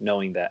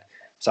 knowing that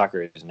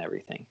soccer isn't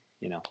everything,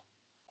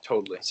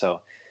 Totally.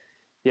 So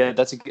yeah,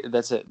 that's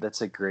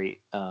a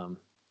great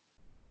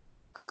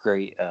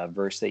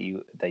verse that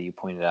you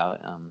pointed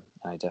out.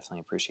 I definitely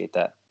appreciate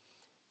that.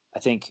 I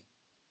think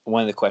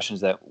one of the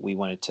questions we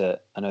wanted to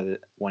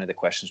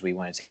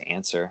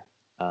answer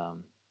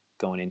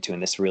going into,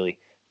 and this really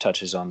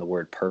touches on the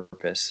word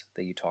purpose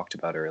that you talked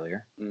about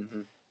earlier,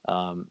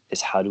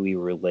 is how do we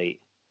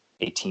relate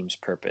a team's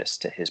purpose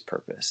to his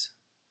purpose?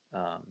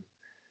 And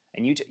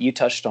you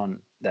touched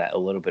on that a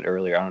little bit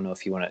earlier. I don't know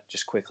if you want to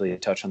just quickly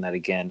touch on that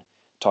again,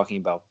 talking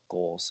about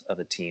goals of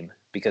a team,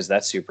 because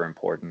that's super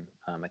important.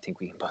 I think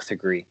we can both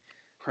agree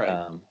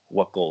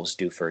what goals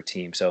do for a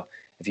team. So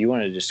if you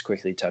want to just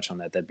quickly touch on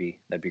that, that'd be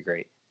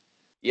great.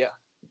 Yeah,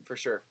 for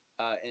sure.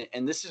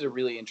 And this is a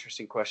really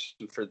interesting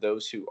question for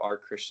those who are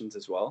Christians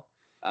as well,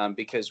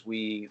 because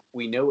we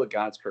know what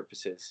God's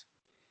purpose is,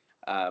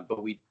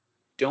 but we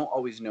don't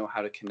always know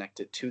how to connect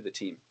it to the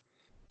team,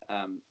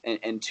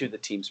 and to the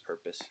team's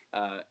purpose.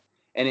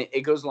 And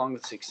it goes along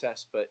with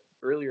success. But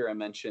earlier I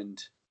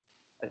mentioned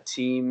a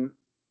team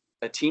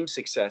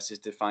success is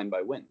defined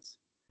by wins,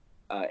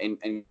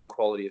 and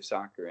quality of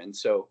soccer. And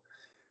so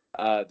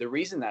the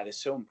reason that is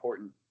so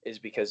important is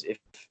because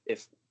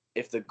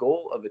if the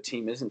goal of a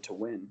team isn't to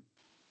win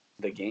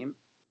the game,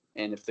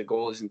 and if the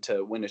goal isn't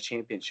to win a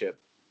championship,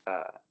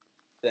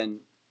 then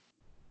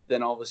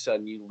all of a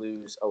sudden you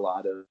lose a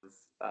lot of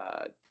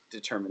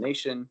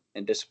determination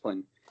and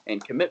discipline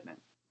and commitment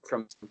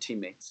from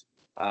teammates.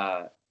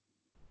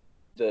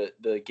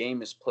 The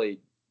game is played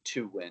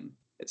to win.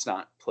 It's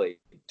not played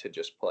to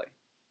just play.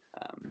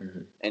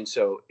 And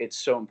so it's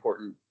so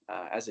important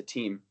as a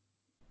team.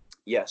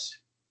 Yes,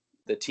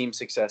 the team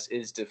success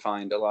is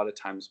defined a lot of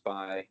times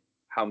by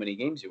how many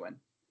games you win.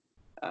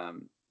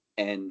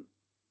 And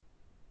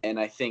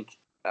I think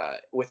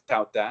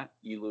without that,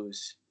 you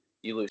lose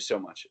so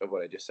much of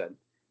what I just said.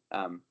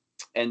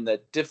 And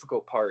the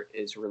difficult part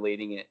is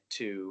relating it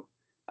to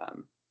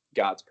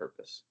God's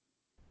purpose.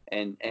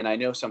 And I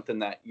know something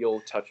that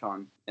you'll touch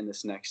on in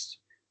this next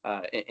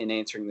in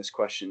answering this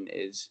question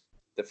is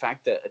the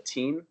fact that a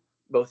team,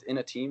 both in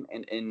a team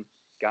and in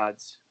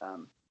God's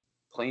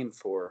plan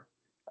for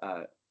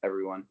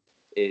everyone,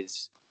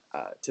 is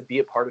to be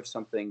a part of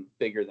something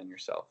bigger than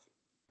yourself.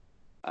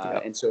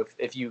 And so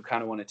if you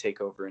kind of want to take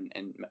over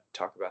and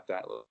talk about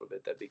that a little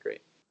bit, that'd be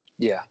great.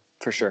 Yeah,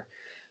 for sure.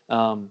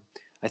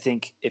 I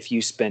think if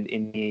you spend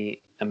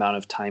any amount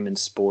of time in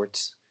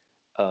sports,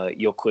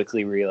 you'll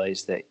quickly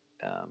realize that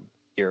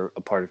you're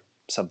a part of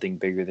something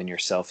bigger than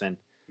yourself. And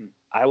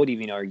I would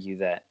even argue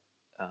that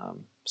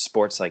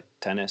sports like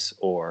tennis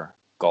or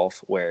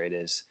golf, where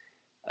it's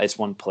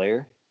one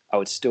player, I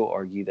would still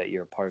argue that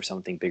you're a part of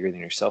something bigger than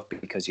yourself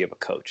because you have a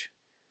coach.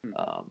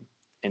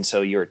 And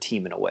so you're a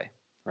team in a way,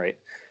 right?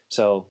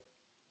 So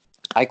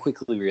I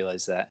quickly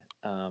realized that.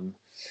 And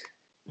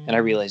I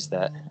realized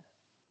that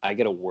I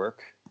get to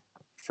work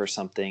for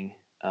something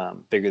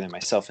bigger than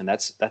myself. And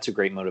that's a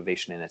great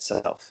motivation in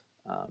itself.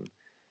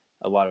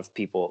 A lot of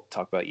people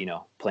talk about,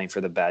 playing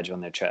for the badge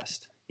on their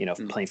chest,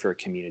 playing for a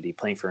community,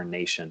 playing for a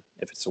nation,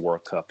 if it's a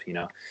World Cup,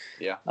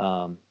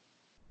 Yeah.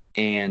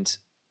 And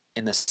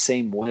in the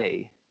same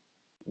way,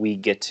 we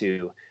get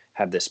to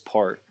have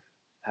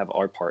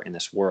our part in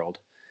this world,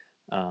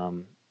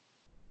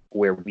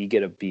 where we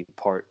get to be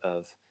part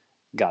of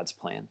God's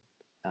plan.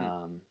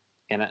 And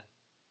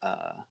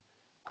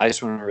I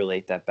just want to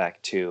relate that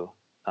back to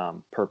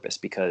purpose,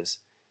 because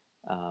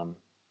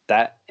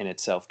that in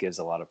itself gives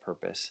a lot of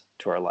purpose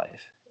to our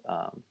life.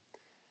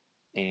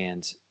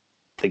 And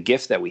the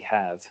gift that we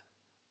have,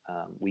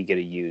 we get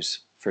to use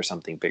for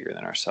something bigger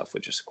than ourselves,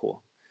 which is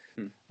cool.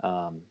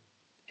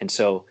 And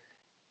so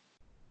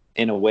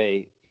in a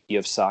way, you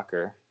have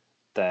soccer,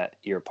 that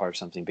you're a part of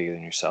something bigger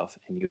than yourself,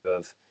 and you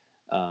have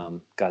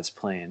God's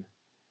plan,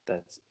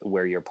 that's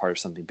where you're a part of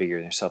something bigger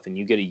than yourself, and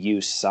you get to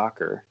use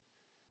soccer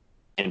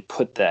and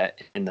put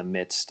that in the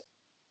midst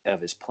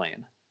of his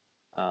plan,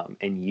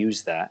 and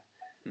use that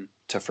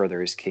to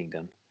further his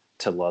kingdom,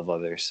 to love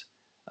others,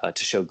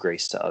 to show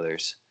grace to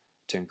others,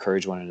 to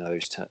encourage one another,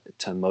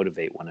 to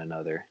motivate one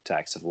another to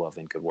acts of love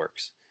and good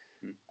works.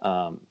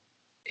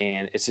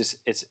 And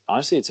it's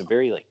honestly, it's a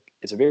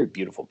very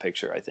beautiful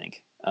picture, I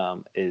think,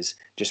 is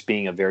just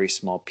being a very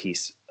small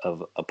piece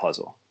of a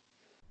puzzle.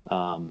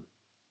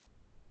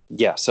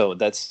 Yeah, so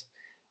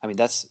I mean,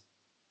 that's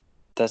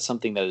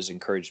something that has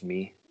encouraged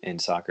me in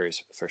soccer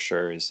is for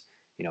sure is,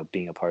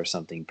 being a part of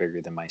something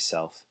bigger than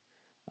myself,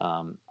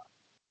 um,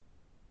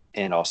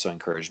 and also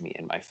encouraged me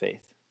in my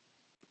faith.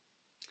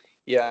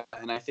 Yeah,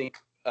 and I think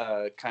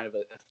kind of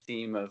a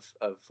theme of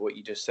what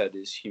you just said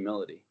is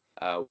humility.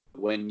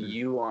 When Mm.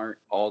 you aren't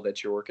all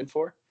that you're working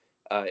for,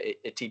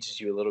 it teaches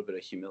you a little bit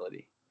of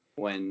humility.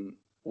 When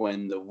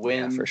when the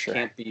Yeah, for win sure.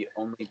 can't be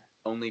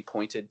only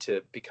pointed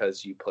to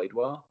because you played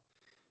well,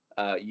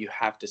 you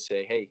have to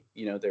say, hey,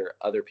 there are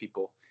other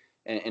people,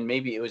 and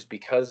maybe it was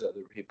because of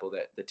other people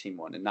that the team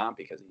won, and not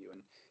because of you.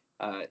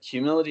 And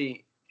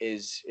humility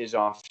is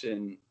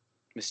often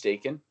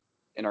mistaken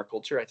in our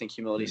culture. I think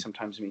humility Mm.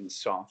 sometimes means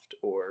soft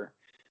or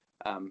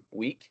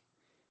weak,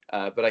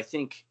 but I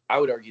think I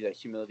would argue that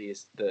humility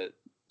is the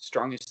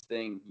strongest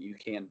thing you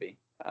can be,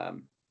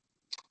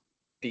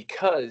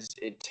 because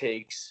it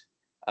takes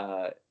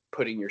uh,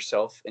 putting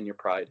yourself and your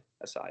pride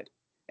aside,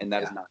 and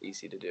that is Yeah, not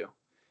easy to do.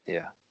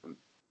 yeah,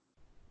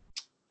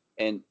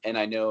 And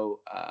I know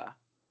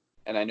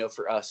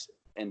for us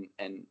and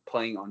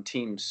playing on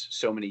teams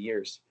so many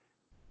years,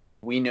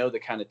 we know the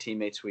kind of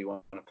teammates we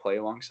want to play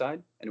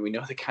alongside, and we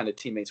know the kind of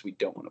teammates we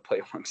don't want to play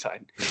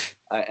alongside.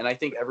 And I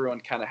think everyone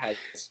kind of has,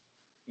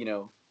 you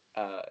know,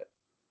 uh,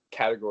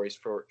 categories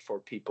for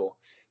people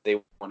they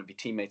want to be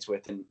teammates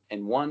with,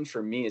 and one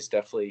for me is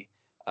definitely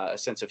a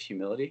sense of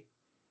humility.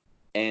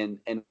 And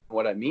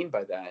what I mean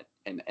by that,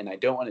 and I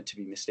don't want it to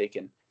be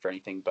mistaken for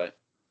anything, but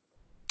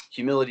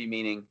humility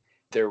meaning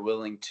they're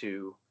willing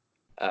to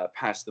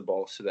pass the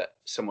ball so that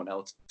someone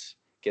else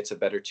gets a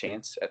better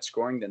chance at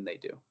scoring than they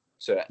do.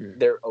 So mm.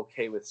 they're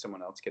okay with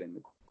someone else getting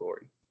the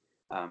glory.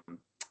 Um,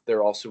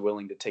 they're also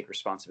willing to take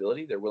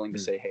responsibility. They're willing to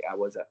Mm. say, "Hey, I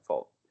was at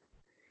fault."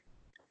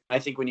 I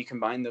think when you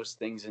combine those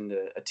things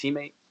into a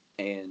teammate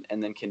and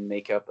then can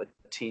make up a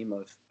team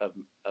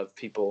of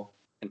people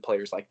and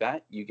players like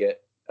that, you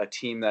get a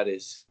team that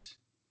is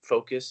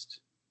focused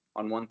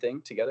on one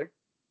thing together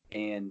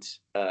and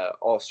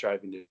all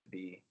striving to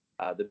be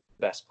the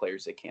best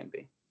players they can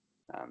be.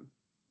 Um,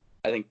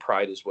 I think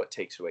pride is what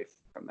takes away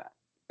from that,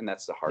 and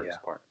that's the Yeah,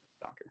 hardest part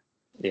of soccer.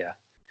 yeah.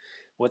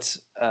 I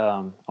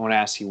want to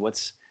ask you,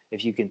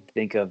 if you can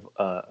think of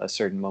a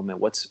certain moment,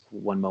 what's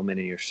one moment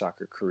in your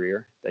soccer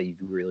career that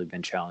you've really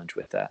been challenged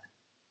with that?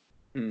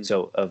 Hmm.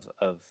 So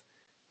of,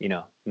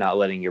 not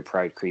letting your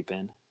pride creep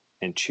in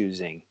and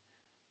choosing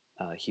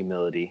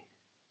humility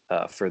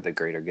for the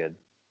greater good.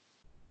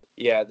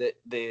 Yeah,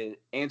 the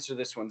answer to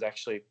this one's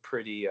actually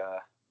pretty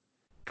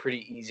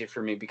easy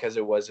for me because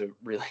it was a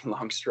really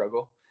long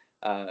struggle.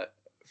 Uh,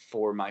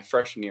 for my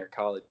freshman year of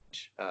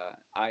college,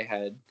 I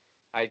had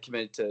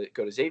committed to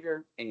go to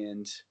Xavier,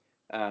 and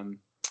um,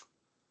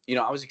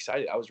 I was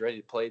excited. I was ready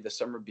to play. The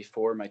summer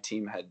before, my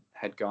team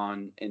had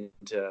gone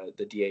into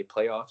the DA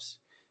playoffs.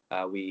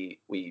 We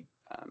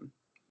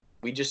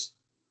just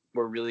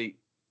were really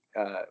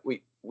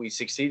we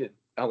succeeded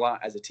a lot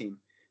as a team.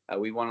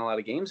 We won a lot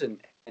of games,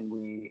 and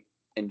we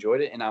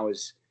enjoyed it. And I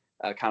was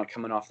kind of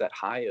coming off that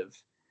high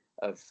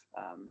of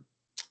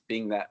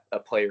being that a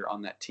player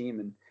on that team.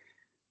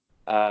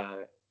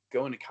 And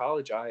going to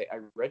college, I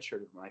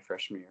redshirted my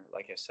freshman year,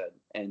 like I said,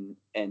 and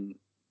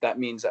that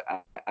means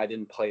I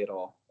didn't play at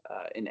all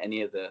in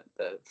any of the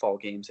fall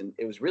games, and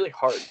it was really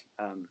hard.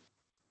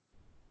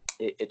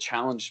 It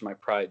challenged my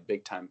pride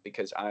big time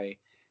because I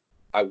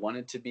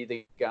wanted to be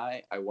the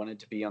guy. I wanted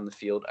to be on the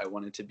field. I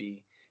wanted to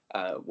be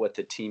what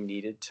the team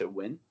needed to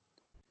win,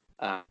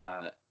 uh,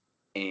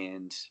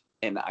 and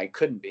and I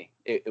couldn't be.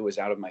 It was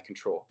out of my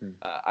control. Mm.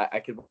 I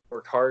could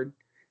work hard.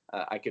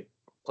 I could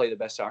play the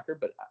best soccer,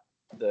 but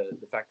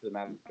the fact of the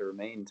matter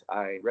remained,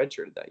 I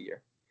redshirted that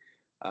year,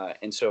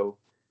 and so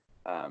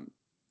um,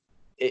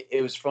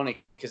 it was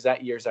funny because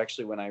that year is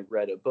actually when I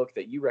read a book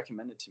that you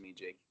recommended to me,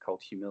 Jake,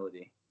 called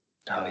Humility.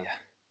 Oh Uh, yeah.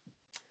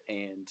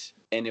 and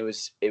it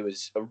was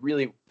a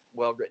really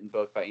well written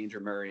book by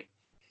Andrew Murray,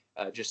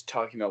 just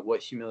talking about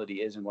what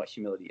humility is and what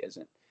humility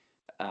isn't.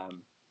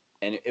 Um,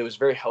 and it was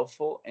very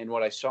helpful. And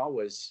what I saw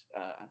was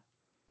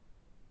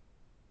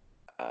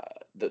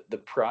the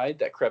pride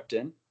that crept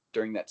in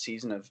during that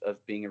season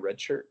of being a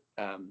redshirt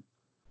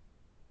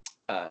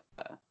uh,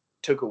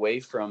 took away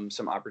from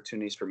some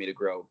opportunities for me to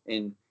grow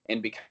in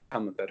and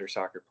become a better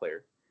soccer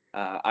player.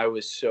 I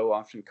was so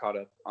often caught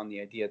up on the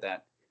idea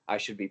that I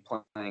should be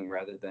playing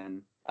rather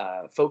than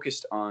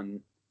focused on,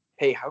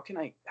 hey, how can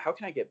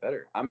I get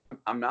better?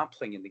 I'm not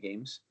playing in the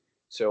games,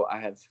 so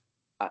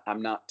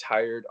I'm not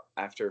tired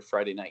after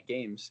Friday night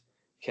games.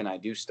 Can I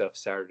do stuff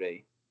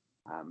Saturday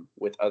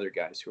with other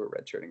guys who are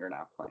redshirting or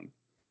not playing?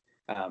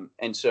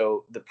 And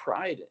so the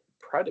pride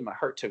in my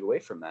heart took away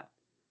from that.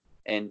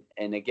 And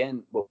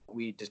again, what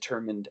we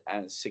determined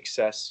as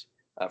success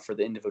for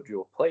the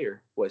individual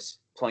player was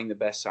playing the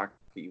best soccer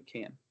you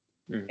can.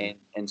 Mm-hmm.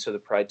 And so the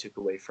pride took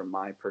away from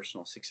my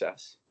personal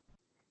success.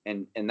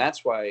 And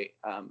that's why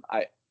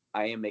I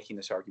am making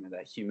this argument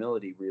that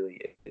humility really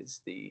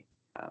is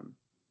um,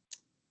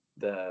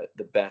 the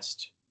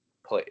best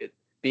play.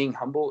 Being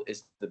humble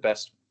is the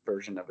best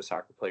version of a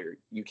soccer player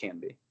you can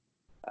be,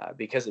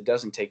 because it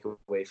doesn't take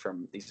away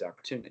from these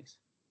opportunities.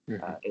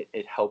 Mm-hmm.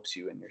 It helps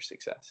you in your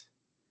success.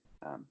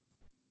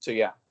 So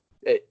yeah,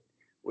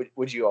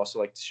 would you also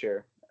like to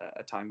share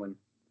a time when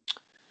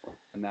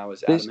that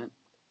was adamant?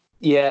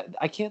 Yeah,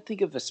 I can't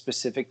think of a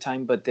specific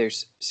time, but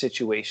there's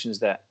situations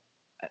that,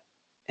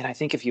 and I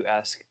think if you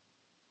ask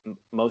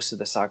most of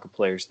the soccer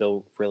players,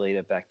 they'll relate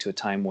it back to a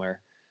time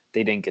where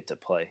they didn't get to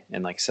play,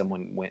 and like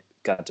someone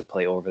got to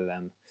play over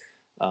them.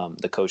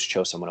 The coach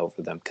chose someone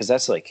over them, because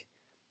that's like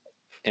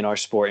in our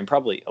sport, and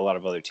probably a lot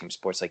of other team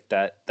sports, like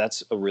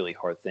that's a really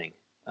hard thing.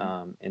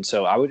 And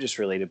so I would just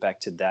relate it back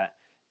to that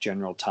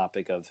general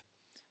topic of,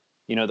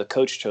 the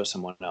coach chose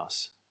someone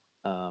else.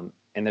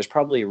 And there's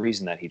probably a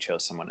reason that he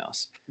chose someone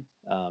else.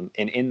 And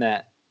in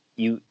that,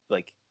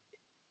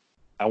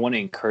 I want to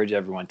encourage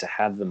everyone to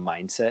have the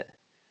mindset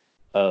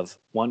of,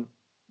 one,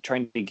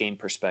 trying to gain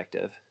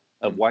perspective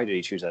of why did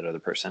he choose that other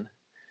person,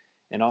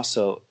 and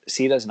also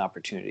see it as an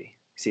opportunity.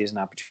 See it as an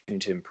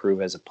opportunity to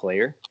improve as a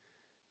player,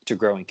 to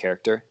grow in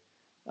character,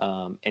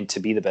 and to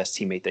be the best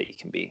teammate that you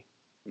can be.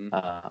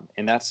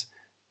 And that's,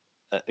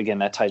 again,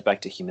 that ties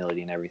back to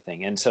humility and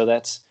everything. And so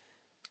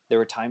there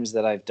were times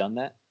that I've done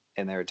that,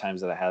 and there are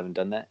times that I haven't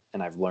done that.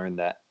 And I've learned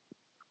that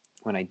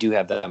when I do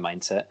have that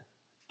mindset,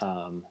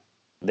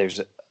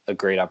 there's a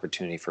great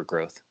opportunity for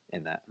growth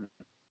in that.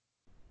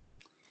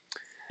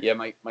 Yeah,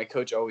 my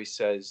coach always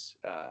says,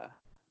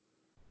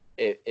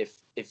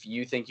 if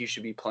you think you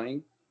should be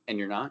playing and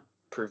you're not,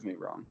 prove me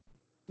wrong.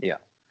 Yeah.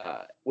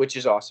 Which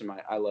is awesome.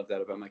 I love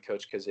that about my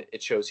coach, because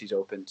it shows he's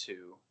open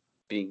to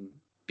being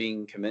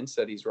convinced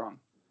that he's wrong.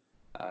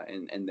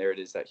 And there it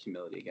is, that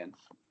humility again.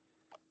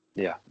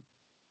 Yeah.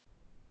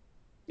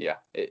 Yeah,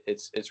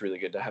 it's really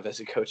good to have as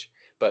a coach.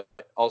 But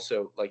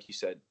also, like you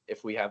said,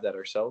 if we have that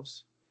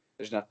ourselves,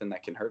 there's nothing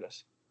that can hurt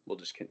us. We'll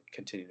just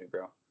continue to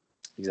grow.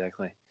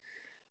 Exactly.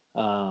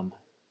 For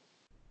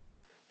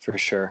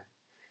sure.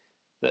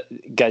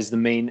 Guys, the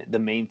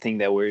main thing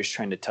that we're just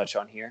trying to touch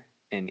on here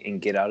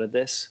and get out of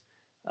this,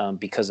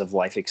 because of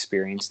life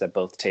experience that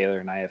both Taylor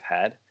and I have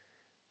had,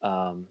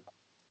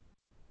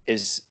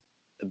 is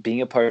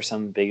being a part of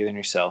something bigger than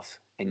yourself,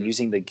 and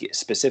using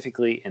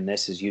specifically in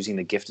this is using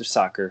the gift of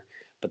soccer,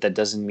 but that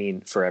doesn't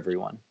mean for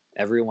everyone.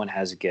 Everyone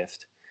has a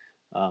gift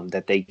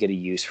that they get to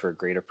use for a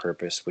greater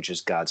purpose, which is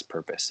God's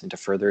purpose and to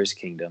further His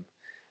kingdom.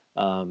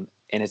 And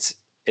it's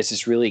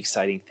this really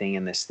exciting thing,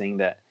 and this thing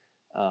that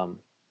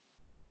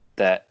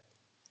that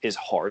is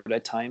hard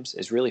at times,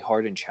 is really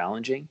hard and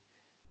challenging,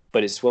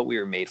 but it's what we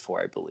were made for,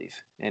 I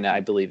believe. And I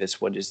believe it's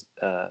what's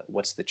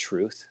the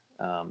truth.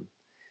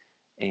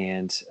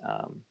 And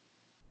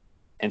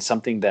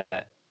something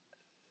that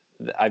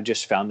I've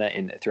just found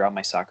that throughout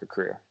my soccer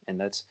career.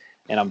 And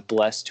I'm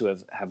blessed to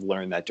have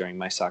learned that during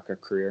my soccer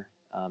career.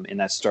 And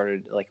that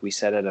started, like we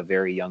said, at a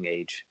very young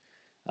age,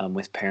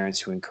 with parents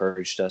who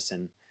encouraged us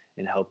and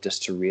helped us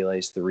to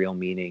realize the real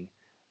meaning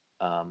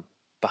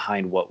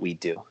behind what we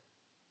do.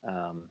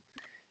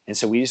 And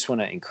so we just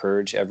want to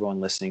encourage everyone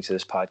listening to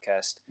this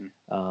podcast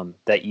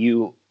that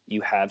you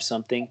have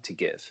something to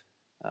give.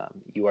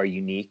 You are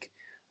unique.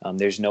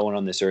 There's no one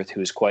on this earth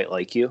who is quite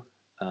like you.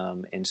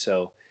 And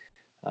so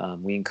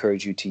we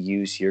encourage you to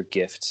use your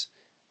gifts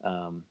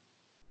to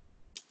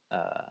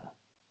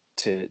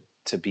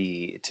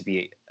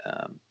be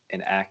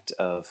an act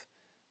of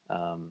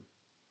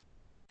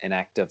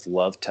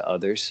love to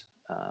others,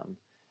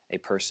 a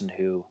person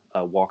who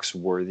walks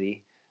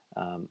worthy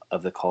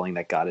of the calling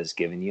that God has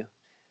given you,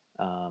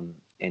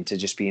 and to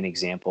just be an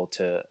example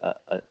to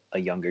a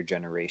younger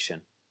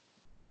generation.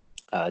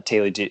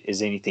 Taylor, is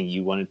there anything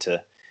you wanted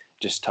to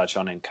just touch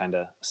on and kind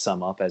of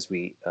sum up as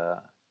we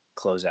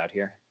close out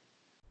here?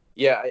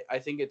 Yeah, I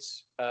think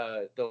it's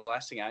the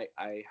last thing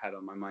I had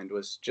on my mind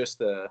was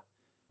just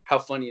how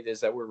funny it is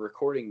that we're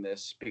recording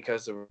this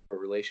because of a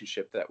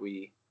relationship that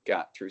we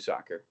got through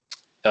soccer.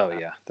 Oh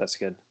yeah, that's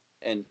good.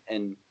 And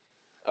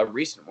a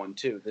recent one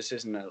too. This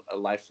isn't a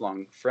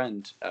lifelong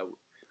friend.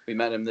 We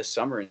met him this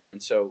summer,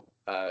 and so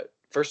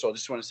first of all,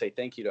 just want to say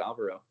thank you to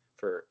Alvaro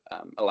for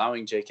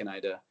allowing Jake and I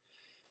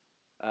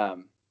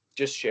to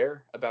just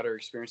share about our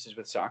experiences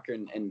with soccer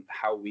and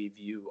how we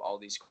view all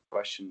these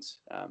questions.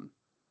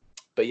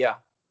 But yeah,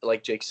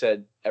 like Jake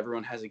said,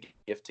 everyone has a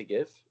gift to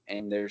give,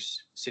 and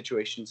there's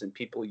situations and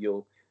people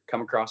you'll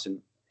come across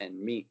and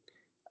meet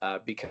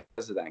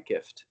because of that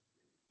gift.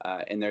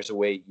 And there's a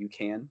way you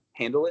can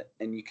handle it,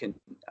 and you can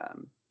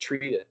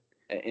treat it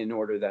in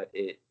order that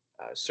it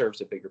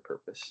serves a bigger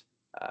purpose,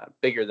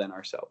 bigger than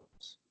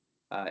ourselves.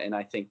 And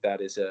I think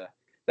that is a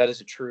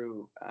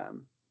true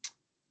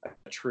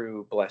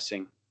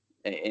blessing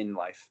in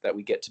life, that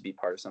we get to be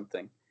part of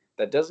something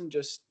that doesn't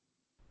just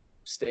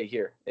stay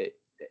here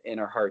in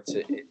our hearts.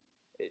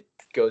 It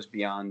goes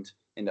beyond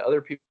into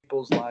other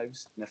people's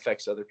lives and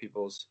affects other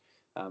people's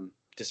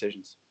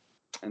decisions,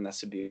 and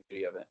that's the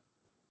beauty of it.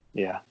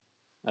 Yeah,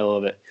 I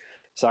love it.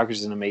 Soccer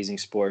is an amazing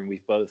sport, and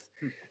we've both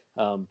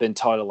been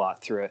taught a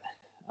lot through it.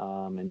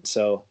 And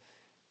so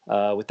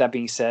with that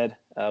being said,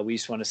 we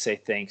just want to say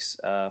thanks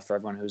for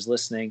everyone who's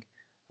listening.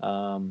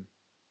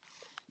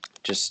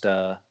 just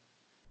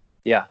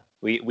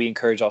we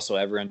encourage also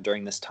everyone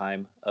during this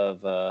time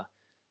of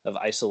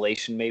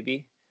isolation,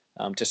 maybe,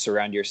 to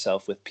surround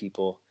yourself with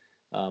people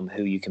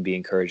who you can be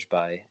encouraged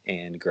by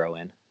and grow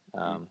in.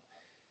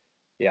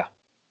 Yeah.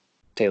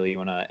 Taylor, you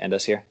want to end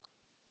us here?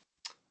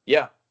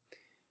 Yeah.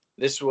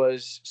 This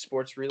was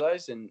Sports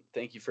Realized, and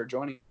thank you for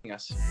joining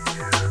us.